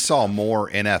 Well, and he saw more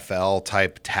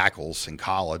NFL-type tackles in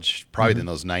college probably than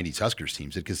those 90s Huskers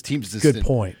teams did. Because teams just Good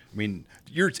point. I mean,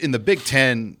 you're in the Big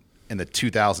Ten in the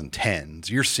 2010s,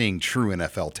 you're seeing true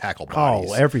NFL tackle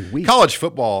bodies. Oh, every week. College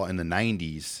football in the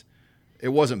 90s, it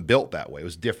wasn't built that way. It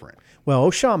was different. Well,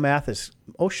 O'Shawn Mathis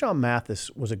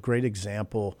was a great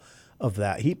example of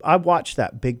that. I watched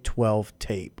that Big 12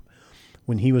 tape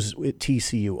when he was at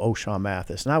TCU, O'Shawn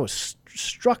Mathis, and I was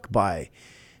struck by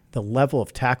the level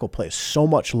of tackle play is so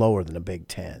much lower than the Big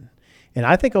Ten. And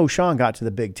I think O'Shawn got to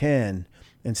the Big Ten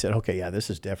and said, okay, yeah, this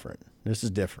is different. This is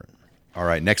different. All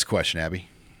right, next question, Abby.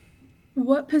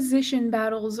 What position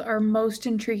battles are most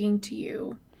intriguing to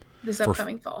you this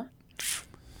upcoming fall?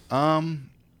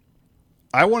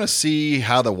 I want to see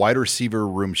how the wide receiver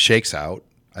room shakes out.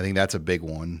 I think that's a big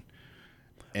one.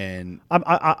 And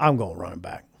I'm going running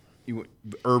back.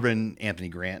 Urban, Anthony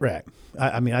Grant. Right.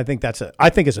 I mean, I think it's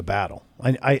a battle.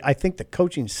 I think the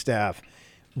coaching staff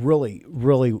really,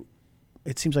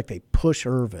 it seems like they push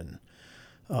Irvin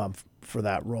for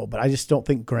that role, but I just don't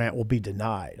think Grant will be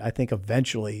denied. I think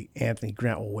eventually Anthony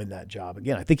Grant will win that job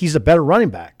again. I think he's a better running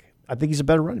back.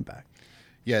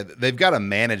 Yeah, they've got to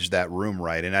manage that room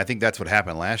right, and I think that's what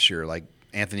happened last year. Like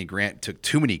Anthony Grant took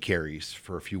too many carries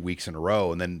for a few weeks in a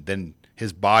row, and then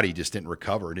his body just didn't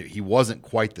recover. He wasn't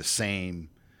quite the same,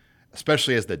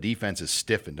 especially as the defense is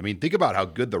stiffened. I mean, think about how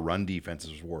good the run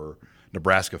defenses were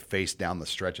Nebraska faced down the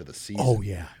stretch of the season. Oh,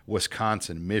 yeah.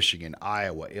 Wisconsin, Michigan,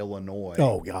 Iowa, Illinois.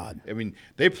 Oh, God. I mean,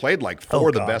 they played like four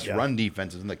of the best run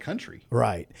defenses in the country.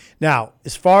 Right. Now,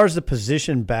 as far as the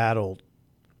position battle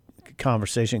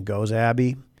conversation goes,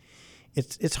 Abby,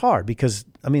 it's hard because,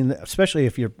 I mean, especially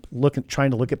if you're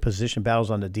trying to look at position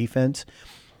battles on the defense,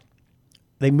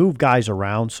 they move guys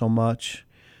around so much.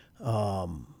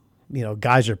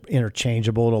 Guys are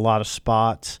interchangeable at a lot of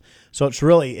spots. So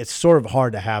it's sort of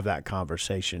hard to have that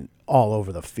conversation all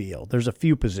over the field. There's a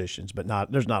few positions, but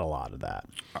there's not a lot of that.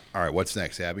 All right, what's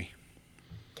next, Abby?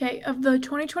 Okay, of the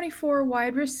 2024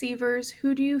 wide receivers,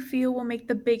 who do you feel will make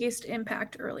the biggest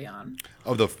impact early on?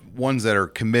 Of the ones that are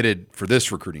committed for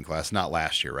this recruiting class, not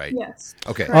last year, right? Yes.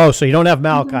 Okay. Correct. Oh, so you don't have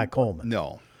Malachi Coleman?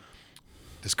 No.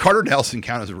 Does Carter Nelson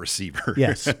count as a receiver?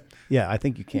 Yes. Yeah, I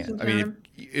think you can. I mean,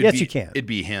 you can. It'd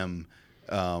be him.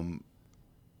 I'm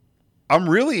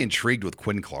really intrigued with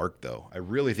Quinn Clark, though. I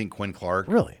really think Quinn Clark.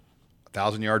 Really?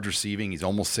 1,000 yards receiving. He's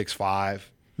almost 6'5".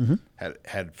 Mm-hmm.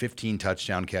 Had 15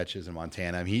 touchdown catches in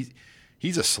Montana. I mean,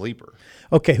 he's a sleeper.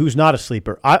 Okay, who's not a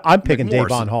sleeper? I'm picking McMorrison.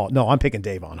 Davon Hall. No, I'm picking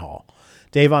Davon Hall.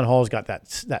 Davon Hall's got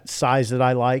that size that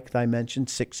I like, that I mentioned,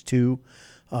 6'2",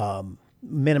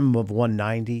 minimum of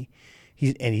 190.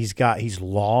 He's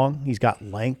long. He's got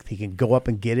length. He can go up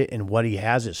and get it, and what he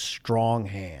has is strong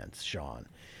hands, Sean.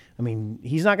 I mean,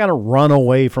 he's not going to run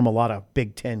away from a lot of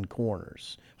Big Ten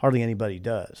corners. Hardly anybody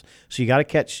does. So you got to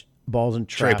catch balls in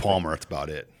traffic. Trey Palmer, that's about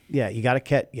it. Yeah, you got to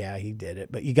catch. Yeah, he did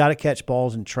it, but you got to catch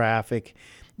balls in traffic.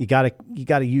 You got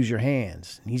to use your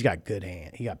hands. He's got good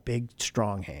hands. He got big,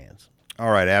 strong hands. All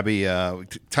right, Abby.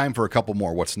 Time for a couple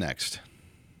more. What's next?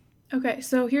 Okay,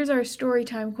 so here's our story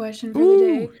time question for the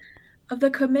day. Of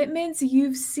the commitments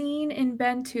you've seen and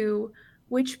been to,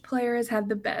 which player has had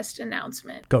the best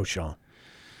announcement? Go, Sean.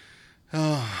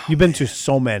 You've been to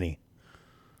so many,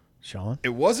 Sean. It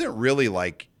wasn't really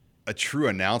like a true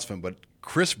announcement, but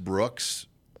Chris Brooks,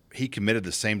 he committed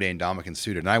the same day Ndamukong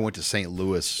Suh, and I went to St.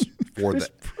 Louis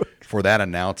for that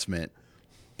announcement,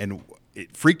 and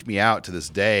it freaked me out to this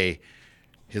day.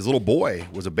 His little boy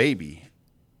was a baby,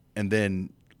 and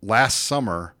then last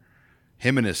summer,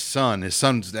 him and his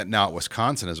son's now at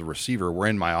Wisconsin as a receiver, were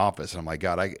in my office, and I'm like,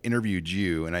 God, I interviewed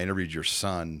you, and I interviewed your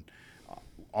son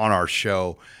on our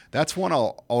show. That's one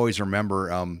I'll always remember.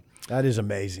 That is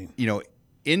amazing.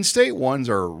 In-state ones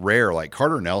are rare. Like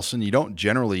Carter Nelson, you don't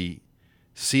generally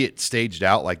see it staged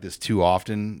out like this too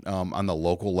often on the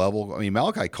local level. I mean,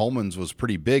 Malachi Coleman's was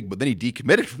pretty big, but then he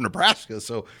decommitted from Nebraska,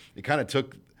 so it kind of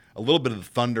took a little bit of the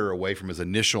thunder away from his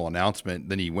initial announcement.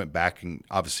 Then he went back and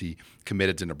obviously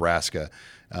committed to Nebraska.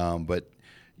 But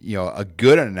a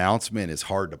good announcement is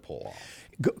hard to pull off.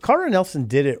 Carter Nelson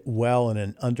did it well in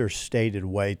an understated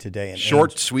way today.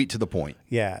 Short, sweet, to the point.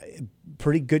 Yeah,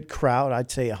 pretty good crowd. I'd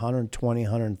say 120,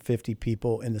 150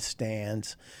 people in the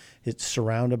stands. It's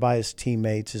surrounded by his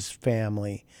teammates, his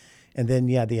family. And then,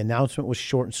 the announcement was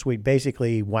short and sweet.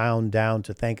 Basically, he wound down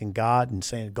to thanking God and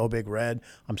saying, "Go Big Red,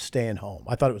 I'm staying home."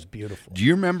 I thought it was beautiful. Do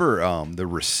you remember the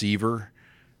receiver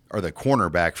or the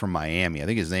cornerback from Miami? I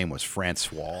think his name was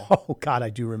Francois. Oh, God, I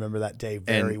do remember that day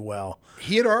very well.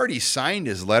 He had already signed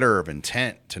his letter of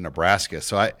intent to Nebraska,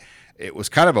 so it was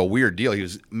kind of a weird deal. He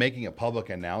was making a public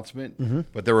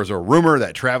announcement, but there was a rumor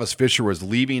that Travis Fisher was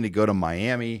leaving to go to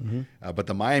Miami, but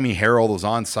the Miami Herald was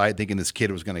on site thinking this kid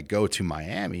was going to go to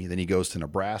Miami. Then he goes to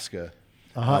Nebraska.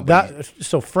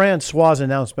 So Francois'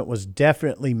 announcement was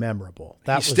definitely memorable.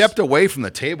 He stepped away from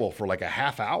the table for like a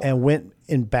half hour and went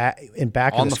back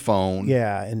on the phone.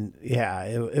 Yeah,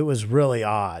 it was really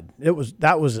odd.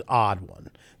 That was an odd one.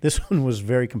 This one was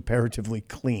very comparatively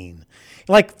clean.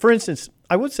 Like, for instance,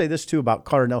 I would say this too about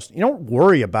Carter Nelson. You don't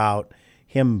worry about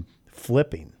him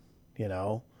flipping,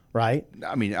 right?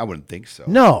 I mean, I wouldn't think so.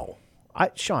 No,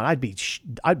 Sean, I'd be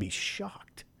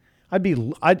shocked.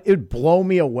 It'd blow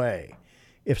me away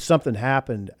if something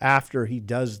happened after he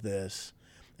does this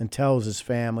and tells his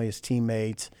family, his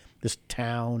teammates, this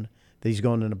town that he's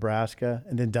going to Nebraska,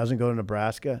 and then doesn't go to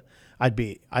Nebraska.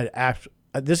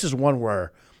 This is one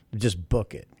where just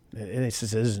book it. It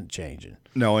just isn't changing.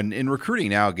 No, and recruiting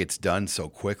now gets done so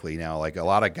quickly now. Like a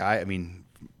lot of guys, I mean,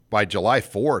 by July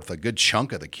 4th, a good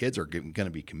chunk of the kids are going to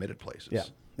be committed places. Yeah,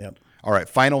 yep. All right,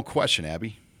 final question,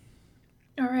 Abby.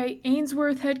 All right,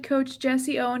 Ainsworth head coach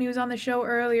Jesse Owen, he was on the show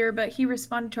earlier, but he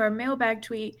responded to our mailbag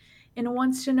tweet and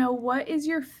wants to know, what is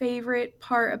your favorite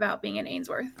part about being in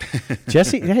Ainsworth?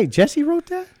 Jesse wrote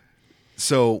that?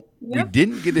 So we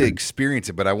didn't get to experience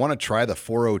it, but I want to try the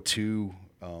 402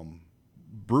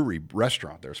 brewery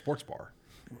restaurant there, sports bar.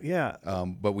 Yeah.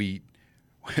 But we've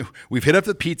hit up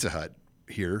the Pizza Hut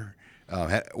here.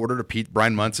 Ordered a pizza.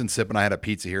 Brian Munson, Sip, and I had a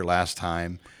pizza here last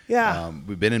time. Yeah.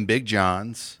 We've been in Big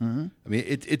John's. Mm-hmm. I mean,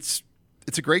 it's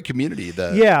a great community.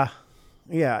 Yeah,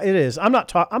 it is. I'm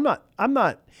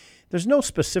not. There's no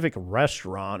specific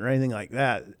restaurant or anything like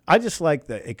that. I just like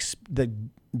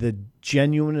the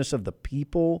genuineness of the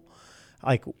people.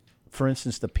 Like, for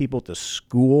instance, the people at the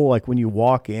school. Like when you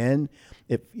walk in,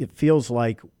 it feels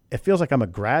like I'm a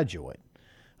graduate.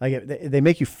 Like they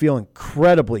make you feel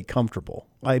incredibly comfortable.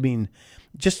 I mean,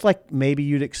 just like maybe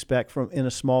you'd expect in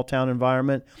a small town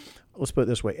environment. Let's put it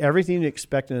this way: everything you'd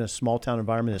expect in a small town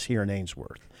environment is here in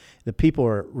Ainsworth. The people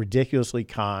are ridiculously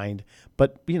kind,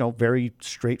 but very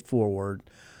straightforward.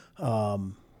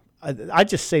 I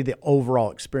just say the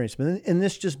overall experience, and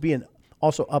this just being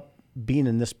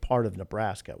in this part of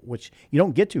Nebraska, which you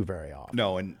don't get to very often.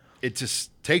 No, and it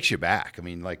just takes you back. I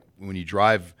mean, like when you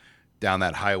drive down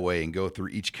that highway and go through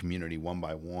each community one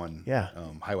by one. Yeah.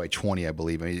 Highway 20, I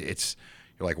believe. I mean,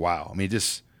 you're like, wow. I mean,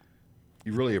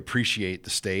 you really appreciate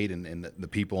the state and the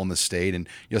people in the state. And,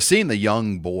 seeing the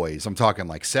young boys, I'm talking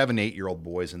like 7, 8-year-old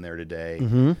boys in there today,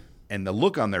 mm-hmm. and the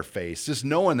look on their face, just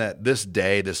knowing that this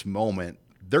day, this moment,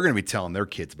 they're going to be telling their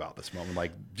kids about this moment,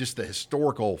 like just the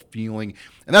historical feeling.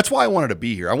 And that's why I wanted to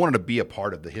be here. I wanted to be a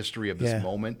part of the history of this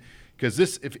moment. Because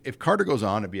if Carter goes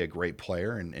on to be a great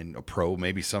player and a pro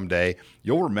maybe someday,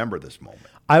 you'll remember this moment.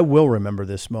 I will remember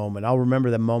this moment. I'll remember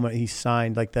the moment he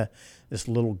signed, like this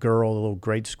little girl, the little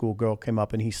grade school girl came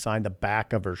up and he signed the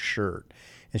back of her shirt.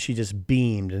 And she just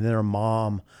beamed. And then her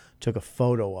mom took a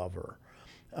photo of her.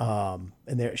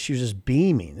 She was just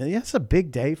beaming. And that's a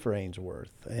big day for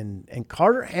Ainsworth. And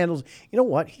Carter handles, he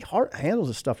handles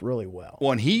this stuff really well.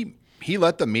 Well, and he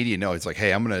let the media know. It's like,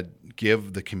 hey, I'm going to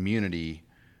give the community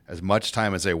as much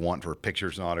time as they want for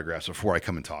pictures and autographs before I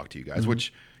come and talk to you guys, mm-hmm.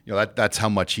 which, that's how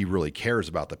much he really cares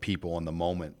about the people in the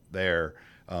moment there.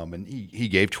 And he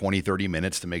gave 20, 30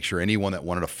 minutes to make sure anyone that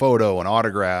wanted a photo, an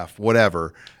autograph,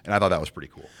 whatever. And I thought that was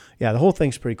pretty cool. Yeah, the whole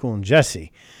thing's pretty cool. And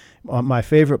Jesse, my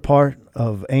favorite part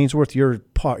of Ainsworth, you're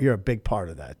a big part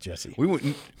of that, Jesse.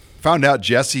 We found out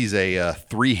Jesse's a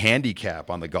 3 handicap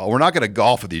on the golf. We're not going to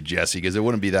golf with you, Jesse, because it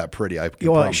wouldn't be that pretty.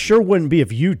 It sure wouldn't be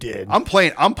if you did. I'm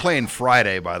playing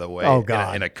Friday, by the way. Oh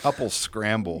God, in a couple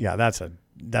scramble. Yeah, that's a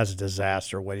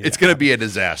disaster. It's going to be a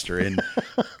disaster. And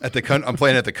I'm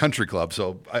playing at the country club,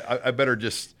 so I better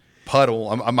just puddle.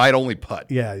 I might only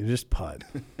putt. Yeah, you just putt.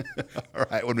 All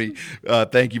right.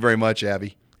 Thank you very much,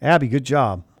 Abby. Abby, good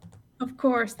job. Of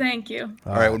course. Thank you.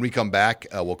 All right. When we come back,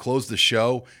 we'll close the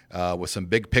show with some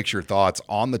big picture thoughts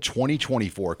on the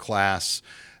 2024 class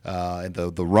and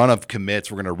the run of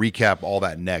commits. We're going to recap all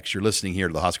that next. You're listening here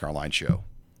to the HuskerOnline Show.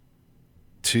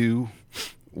 2,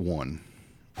 1.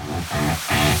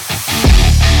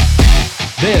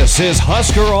 This is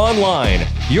Husker Online,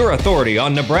 your authority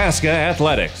on Nebraska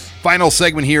athletics. Final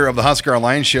segment here of the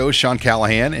HuskerOnline Show. Sean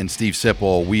Callahan and Steve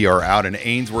Sipple. We are out in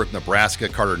Ainsworth, Nebraska.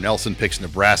 Carter Nelson picks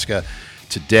Nebraska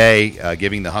today,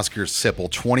 giving the Huskers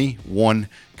Sipple 21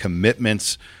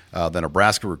 commitments. The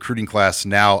Nebraska recruiting class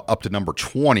now up to number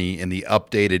 20 in the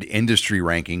updated industry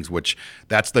rankings, which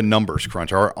that's the numbers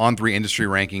crunch. Our On3 industry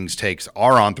rankings takes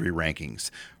our On3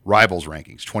 rankings, Rivals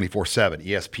rankings, 24/7.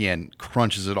 ESPN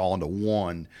crunches it all into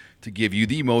one to give you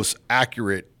the most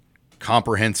accurate,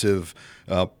 comprehensive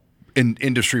in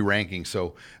industry rankings.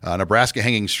 So Nebraska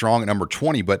hanging strong at number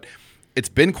 20, but it's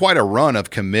been quite a run of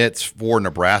commits for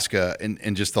Nebraska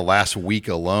in just the last week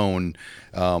alone.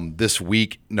 This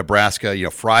week, Nebraska,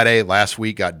 Friday last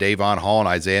week got Davon Hall and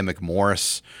Isaiah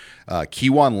McMorris.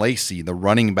 Kewan Lacey, the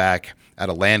running back out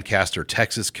of Lancaster,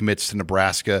 Texas, commits to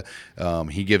Nebraska.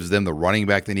 He gives them the running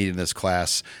back they need in this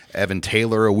class. Evan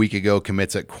Taylor a week ago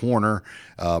commits at corner.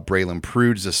 Braylon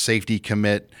Prude's a safety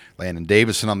commit. Landon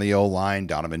Davison on the O-line.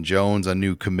 Donovan Jones a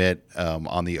new commit in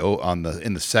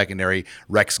the secondary.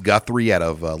 Rex Guthrie out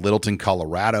of Littleton,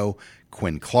 Colorado.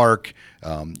 Quinn Clark.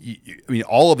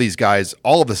 All of these guys,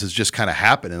 all of this has just kind of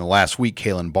happened in the last week.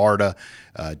 Kalen Barta,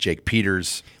 Jake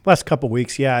Peters. Last couple of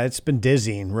weeks, yeah, it's been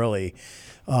dizzying, really.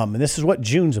 And this is what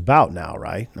June's about now,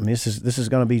 right? I mean, this is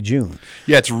going to be June.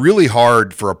 Yeah, it's really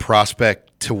hard for a prospect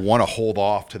to want to hold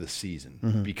off to the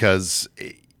season because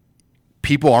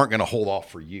people aren't going to hold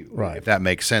off for you, right? If that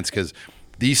makes sense, because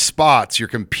these spots you're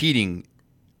competing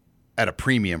at a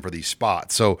premium for these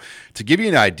spots. So to give you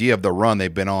an idea of the run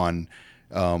they've been on,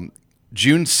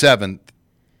 June 7th,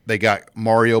 they got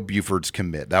Mario Buford's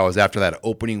commit. That was after that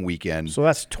opening weekend. So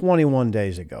that's 21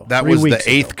 days ago. That was the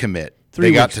 8th commit.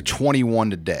 They got to 21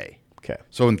 today. Okay.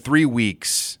 So in 3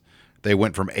 weeks, they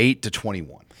went from 8 to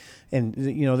 21. And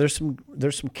there's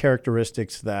some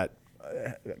characteristics that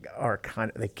are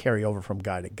they carry over from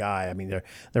guy to guy. I mean,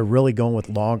 they're really going with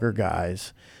longer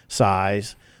guys,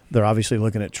 size. They're obviously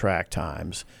looking at track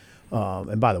times.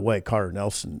 And by the way, Carter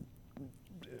Nelson.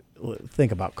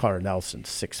 Think about Carter Nelson,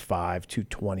 6'5",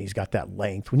 220. He's got that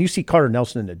length. When you see Carter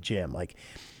Nelson in the gym, like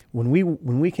when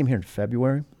we came here in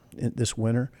February this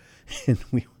winter, and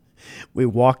we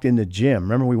walked in the gym.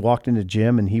 Remember, we walked in the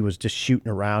gym and he was just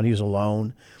shooting around. He was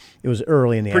alone. It was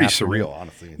early in the afternoon. Pretty surreal,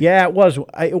 honestly. Yeah, it was.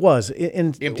 It was.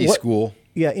 Empty school.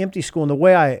 Yeah, empty school. And the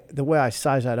way I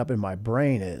size that up in my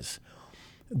brain is,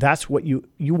 that's what you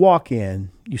walk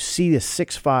in, you see this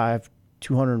 6'5",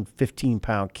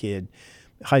 215-pound kid,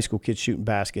 high school kid shooting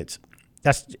baskets.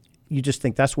 You just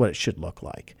think that's what it should look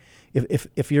like.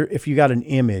 If you got an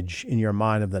image in your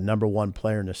mind of the number one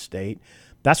player in the state,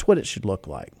 that's what it should look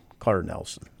like. Carter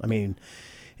Nelson. I mean,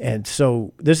 and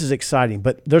so this is exciting.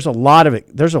 But there's a lot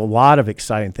of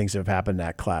exciting things that have happened in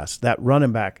that class. That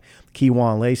running back,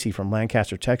 Keywan Lacey from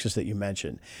Lancaster, Texas, that you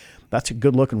mentioned. That's a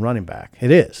good-looking running back.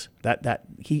 It is. That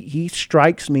he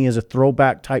strikes me as a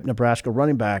throwback type Nebraska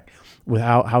running back with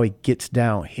how he gets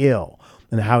downhill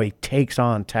and how he takes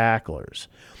on tacklers.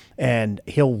 And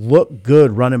he'll look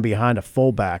good running behind a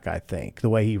fullback, I think, the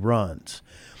way he runs.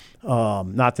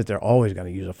 Not that they're always going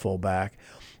to use a fullback.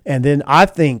 And then I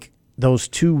think those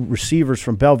two receivers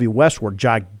from Bellevue West were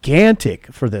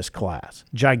gigantic for this class.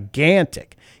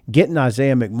 Gigantic. Getting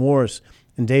Isaiah McMorris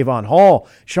and Davon Hall.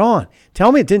 Sean,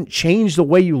 tell me it didn't change the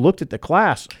way you looked at the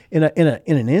class in an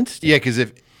instant. Yeah, because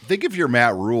think if you're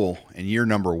Matt Rule and you're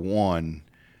number one,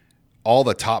 all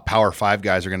the top Power 5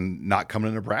 guys are going to not come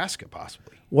to Nebraska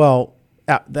possibly. Well,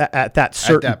 at that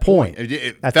certain point.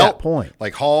 It at felt that point.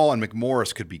 like Hall and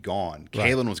McMorris could be gone.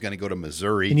 Right. Kalen was going to go to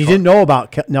Missouri. And you didn't know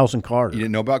about Nelson Carter. You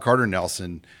didn't know about Carter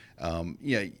Nelson.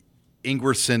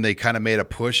 Ingwerson, they kind of made a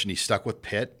push, and he stuck with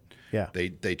Pitt. Yeah.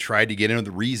 They tried to get into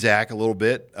the Rezac a little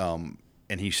bit, and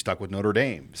he stuck with Notre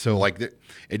Dame. So, it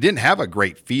didn't have a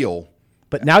great feel.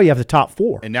 But now you have the top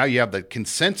four. And now you have the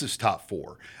consensus top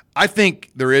four. I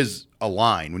think there is a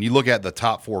line. When you look at the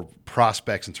top four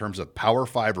prospects in terms of Power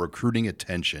 5 recruiting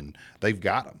attention, they've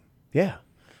got them. Yeah.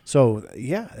 So,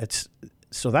 yeah,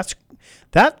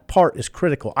 that part is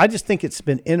critical. I just think it's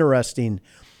been interesting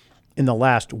in the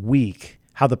last week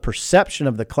how the perception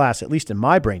of the class, at least in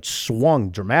my brain, swung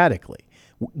dramatically,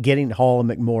 getting Hall and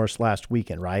McMorris last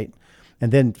weekend, right?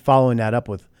 And then following that up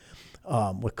with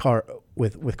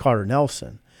Carter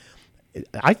Nelson.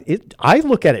 I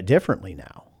look at it differently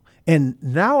now. And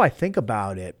now I think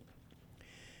about it,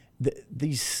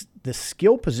 the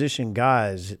skill position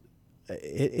guys,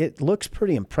 it looks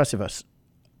pretty impressive,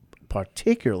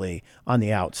 particularly on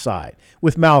the outside,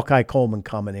 with Malachi Coleman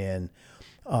coming in,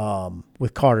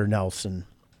 with Carter Nelson,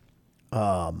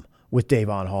 with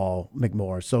Davon Hall,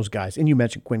 McMorris, those guys. And you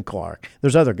mentioned Quinn Clark.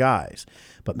 There's other guys.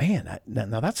 But, man,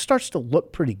 now that starts to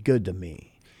look pretty good to me.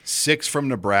 6 from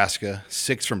Nebraska,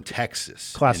 6 from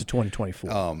Texas. Class of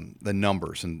 2024. The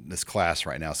numbers in this class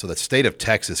right now. So the state of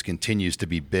Texas continues to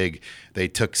be big. They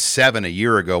took 7 a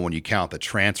year ago when you count the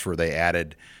transfer they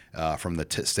added from the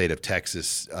state of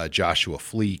Texas, Joshua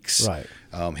Fleeks.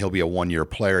 Right. He'll be a 1-year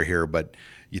player here. But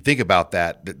you think about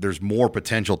that, there's more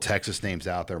potential Texas names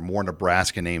out there, more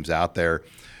Nebraska names out there.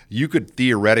 You could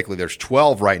theoretically, there's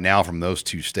 12 right now from those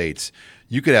two states.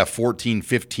 You could have 14,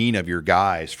 15 of your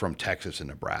guys from Texas and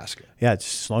Nebraska. Yeah,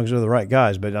 it's, as long as they're the right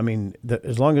guys. But, I mean,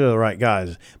 as long as they're the right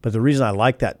guys. But the reason I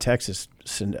like that Texas,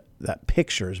 that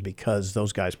picture is because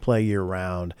those guys play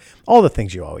year-round. All the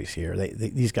things you always hear.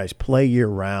 These guys play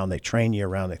year-round. They train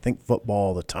year-round. They think football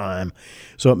all the time.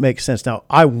 So it makes sense. Now,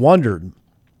 I wondered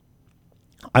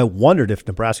if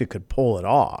Nebraska could pull it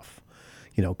off.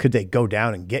 Could they go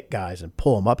down and get guys and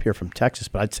pull them up here from Texas?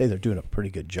 But I'd say they're doing a pretty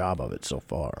good job of it so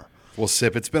far. Well,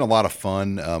 Sip, it's been a lot of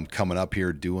fun coming up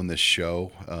here doing this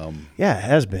show. Yeah, it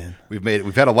has been.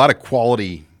 We've had a lot of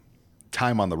quality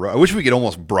time on the road. I wish we could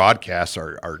almost broadcast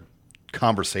our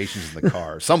conversations in the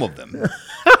car. Some of them.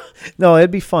 No, it'd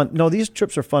be fun. No, these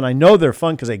trips are fun. I know they're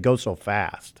fun because they go so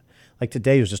fast. Like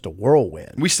today was just a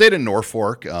whirlwind. We stayed in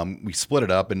Norfolk. We split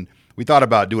it up, and we thought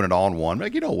about doing it all in one.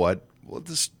 Like, you know what? We'll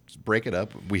just break it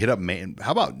up. We hit up Maine.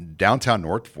 How about downtown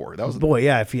North Fork? That was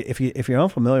yeah. If you're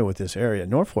unfamiliar with this area,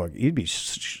 North Fork,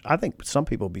 I think some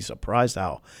people would be surprised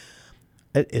how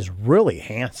it is really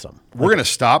handsome. We're going to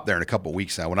stop there in a couple of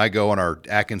weeks now. When I go on our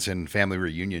Atkinson family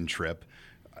reunion trip,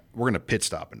 we're going to pit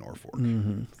stop in Norfolk.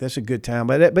 Mm-hmm. That's a good time.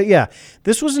 But yeah,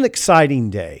 this was an exciting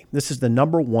day. This is the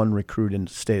 #1 recruit in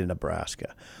the state of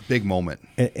Nebraska. Big moment.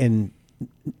 And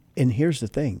here's the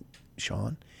thing,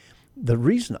 Sean. The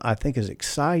reason I think is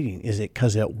exciting is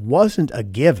because it wasn't a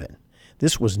given.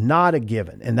 This was not a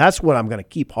given. And that's what I'm going to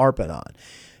keep harping on.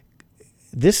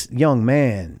 This young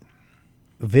man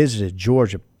visited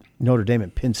Georgia, Notre Dame,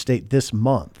 and Penn State this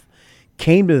month,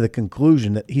 came to the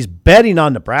conclusion that he's betting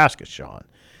on Nebraska, Sean.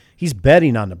 He's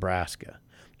betting on Nebraska.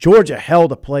 Georgia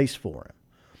held a place for him.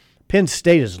 Penn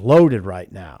State is loaded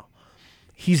right now.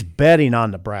 He's betting on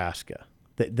Nebraska,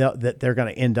 that they're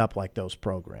going to end up like those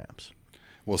programs.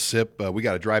 Well, Sip, we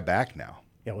got to drive back now.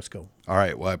 Yeah, let's go. All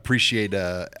right. Well, I appreciate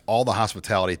all the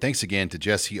hospitality. Thanks again to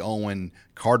Jesse Owen,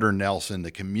 Carter Nelson,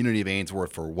 the community of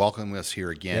Ainsworth for welcoming us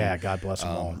here again. Yeah, God bless them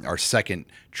all. Our second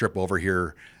trip over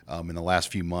here in the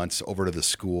last few months over to the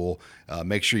school.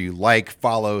 Make sure you like,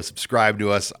 follow, subscribe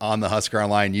to us on the Husker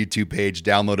Online YouTube page.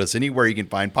 Download us anywhere you can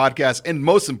find podcasts. And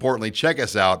most importantly, check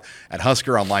us out at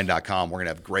HuskerOnline.com. We're going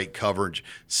to have great coverage.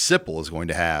 Sipple is going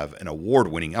to have an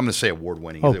award-winning, I'm going to say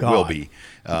award-winning, it will be.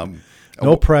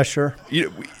 No pressure.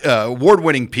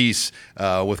 Award-winning piece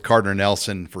with Gardner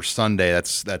Nelson for Sunday.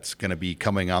 That's going to be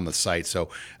coming on the site. So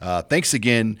thanks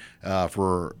again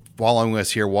for following us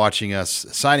here, watching us.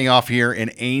 Signing off here in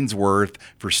Ainsworth.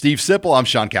 For Steve Sipple, I'm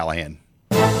Sean Callahan.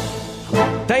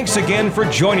 Thanks again for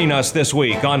joining us this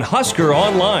week on Husker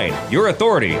Online, your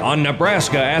authority on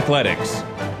Nebraska athletics.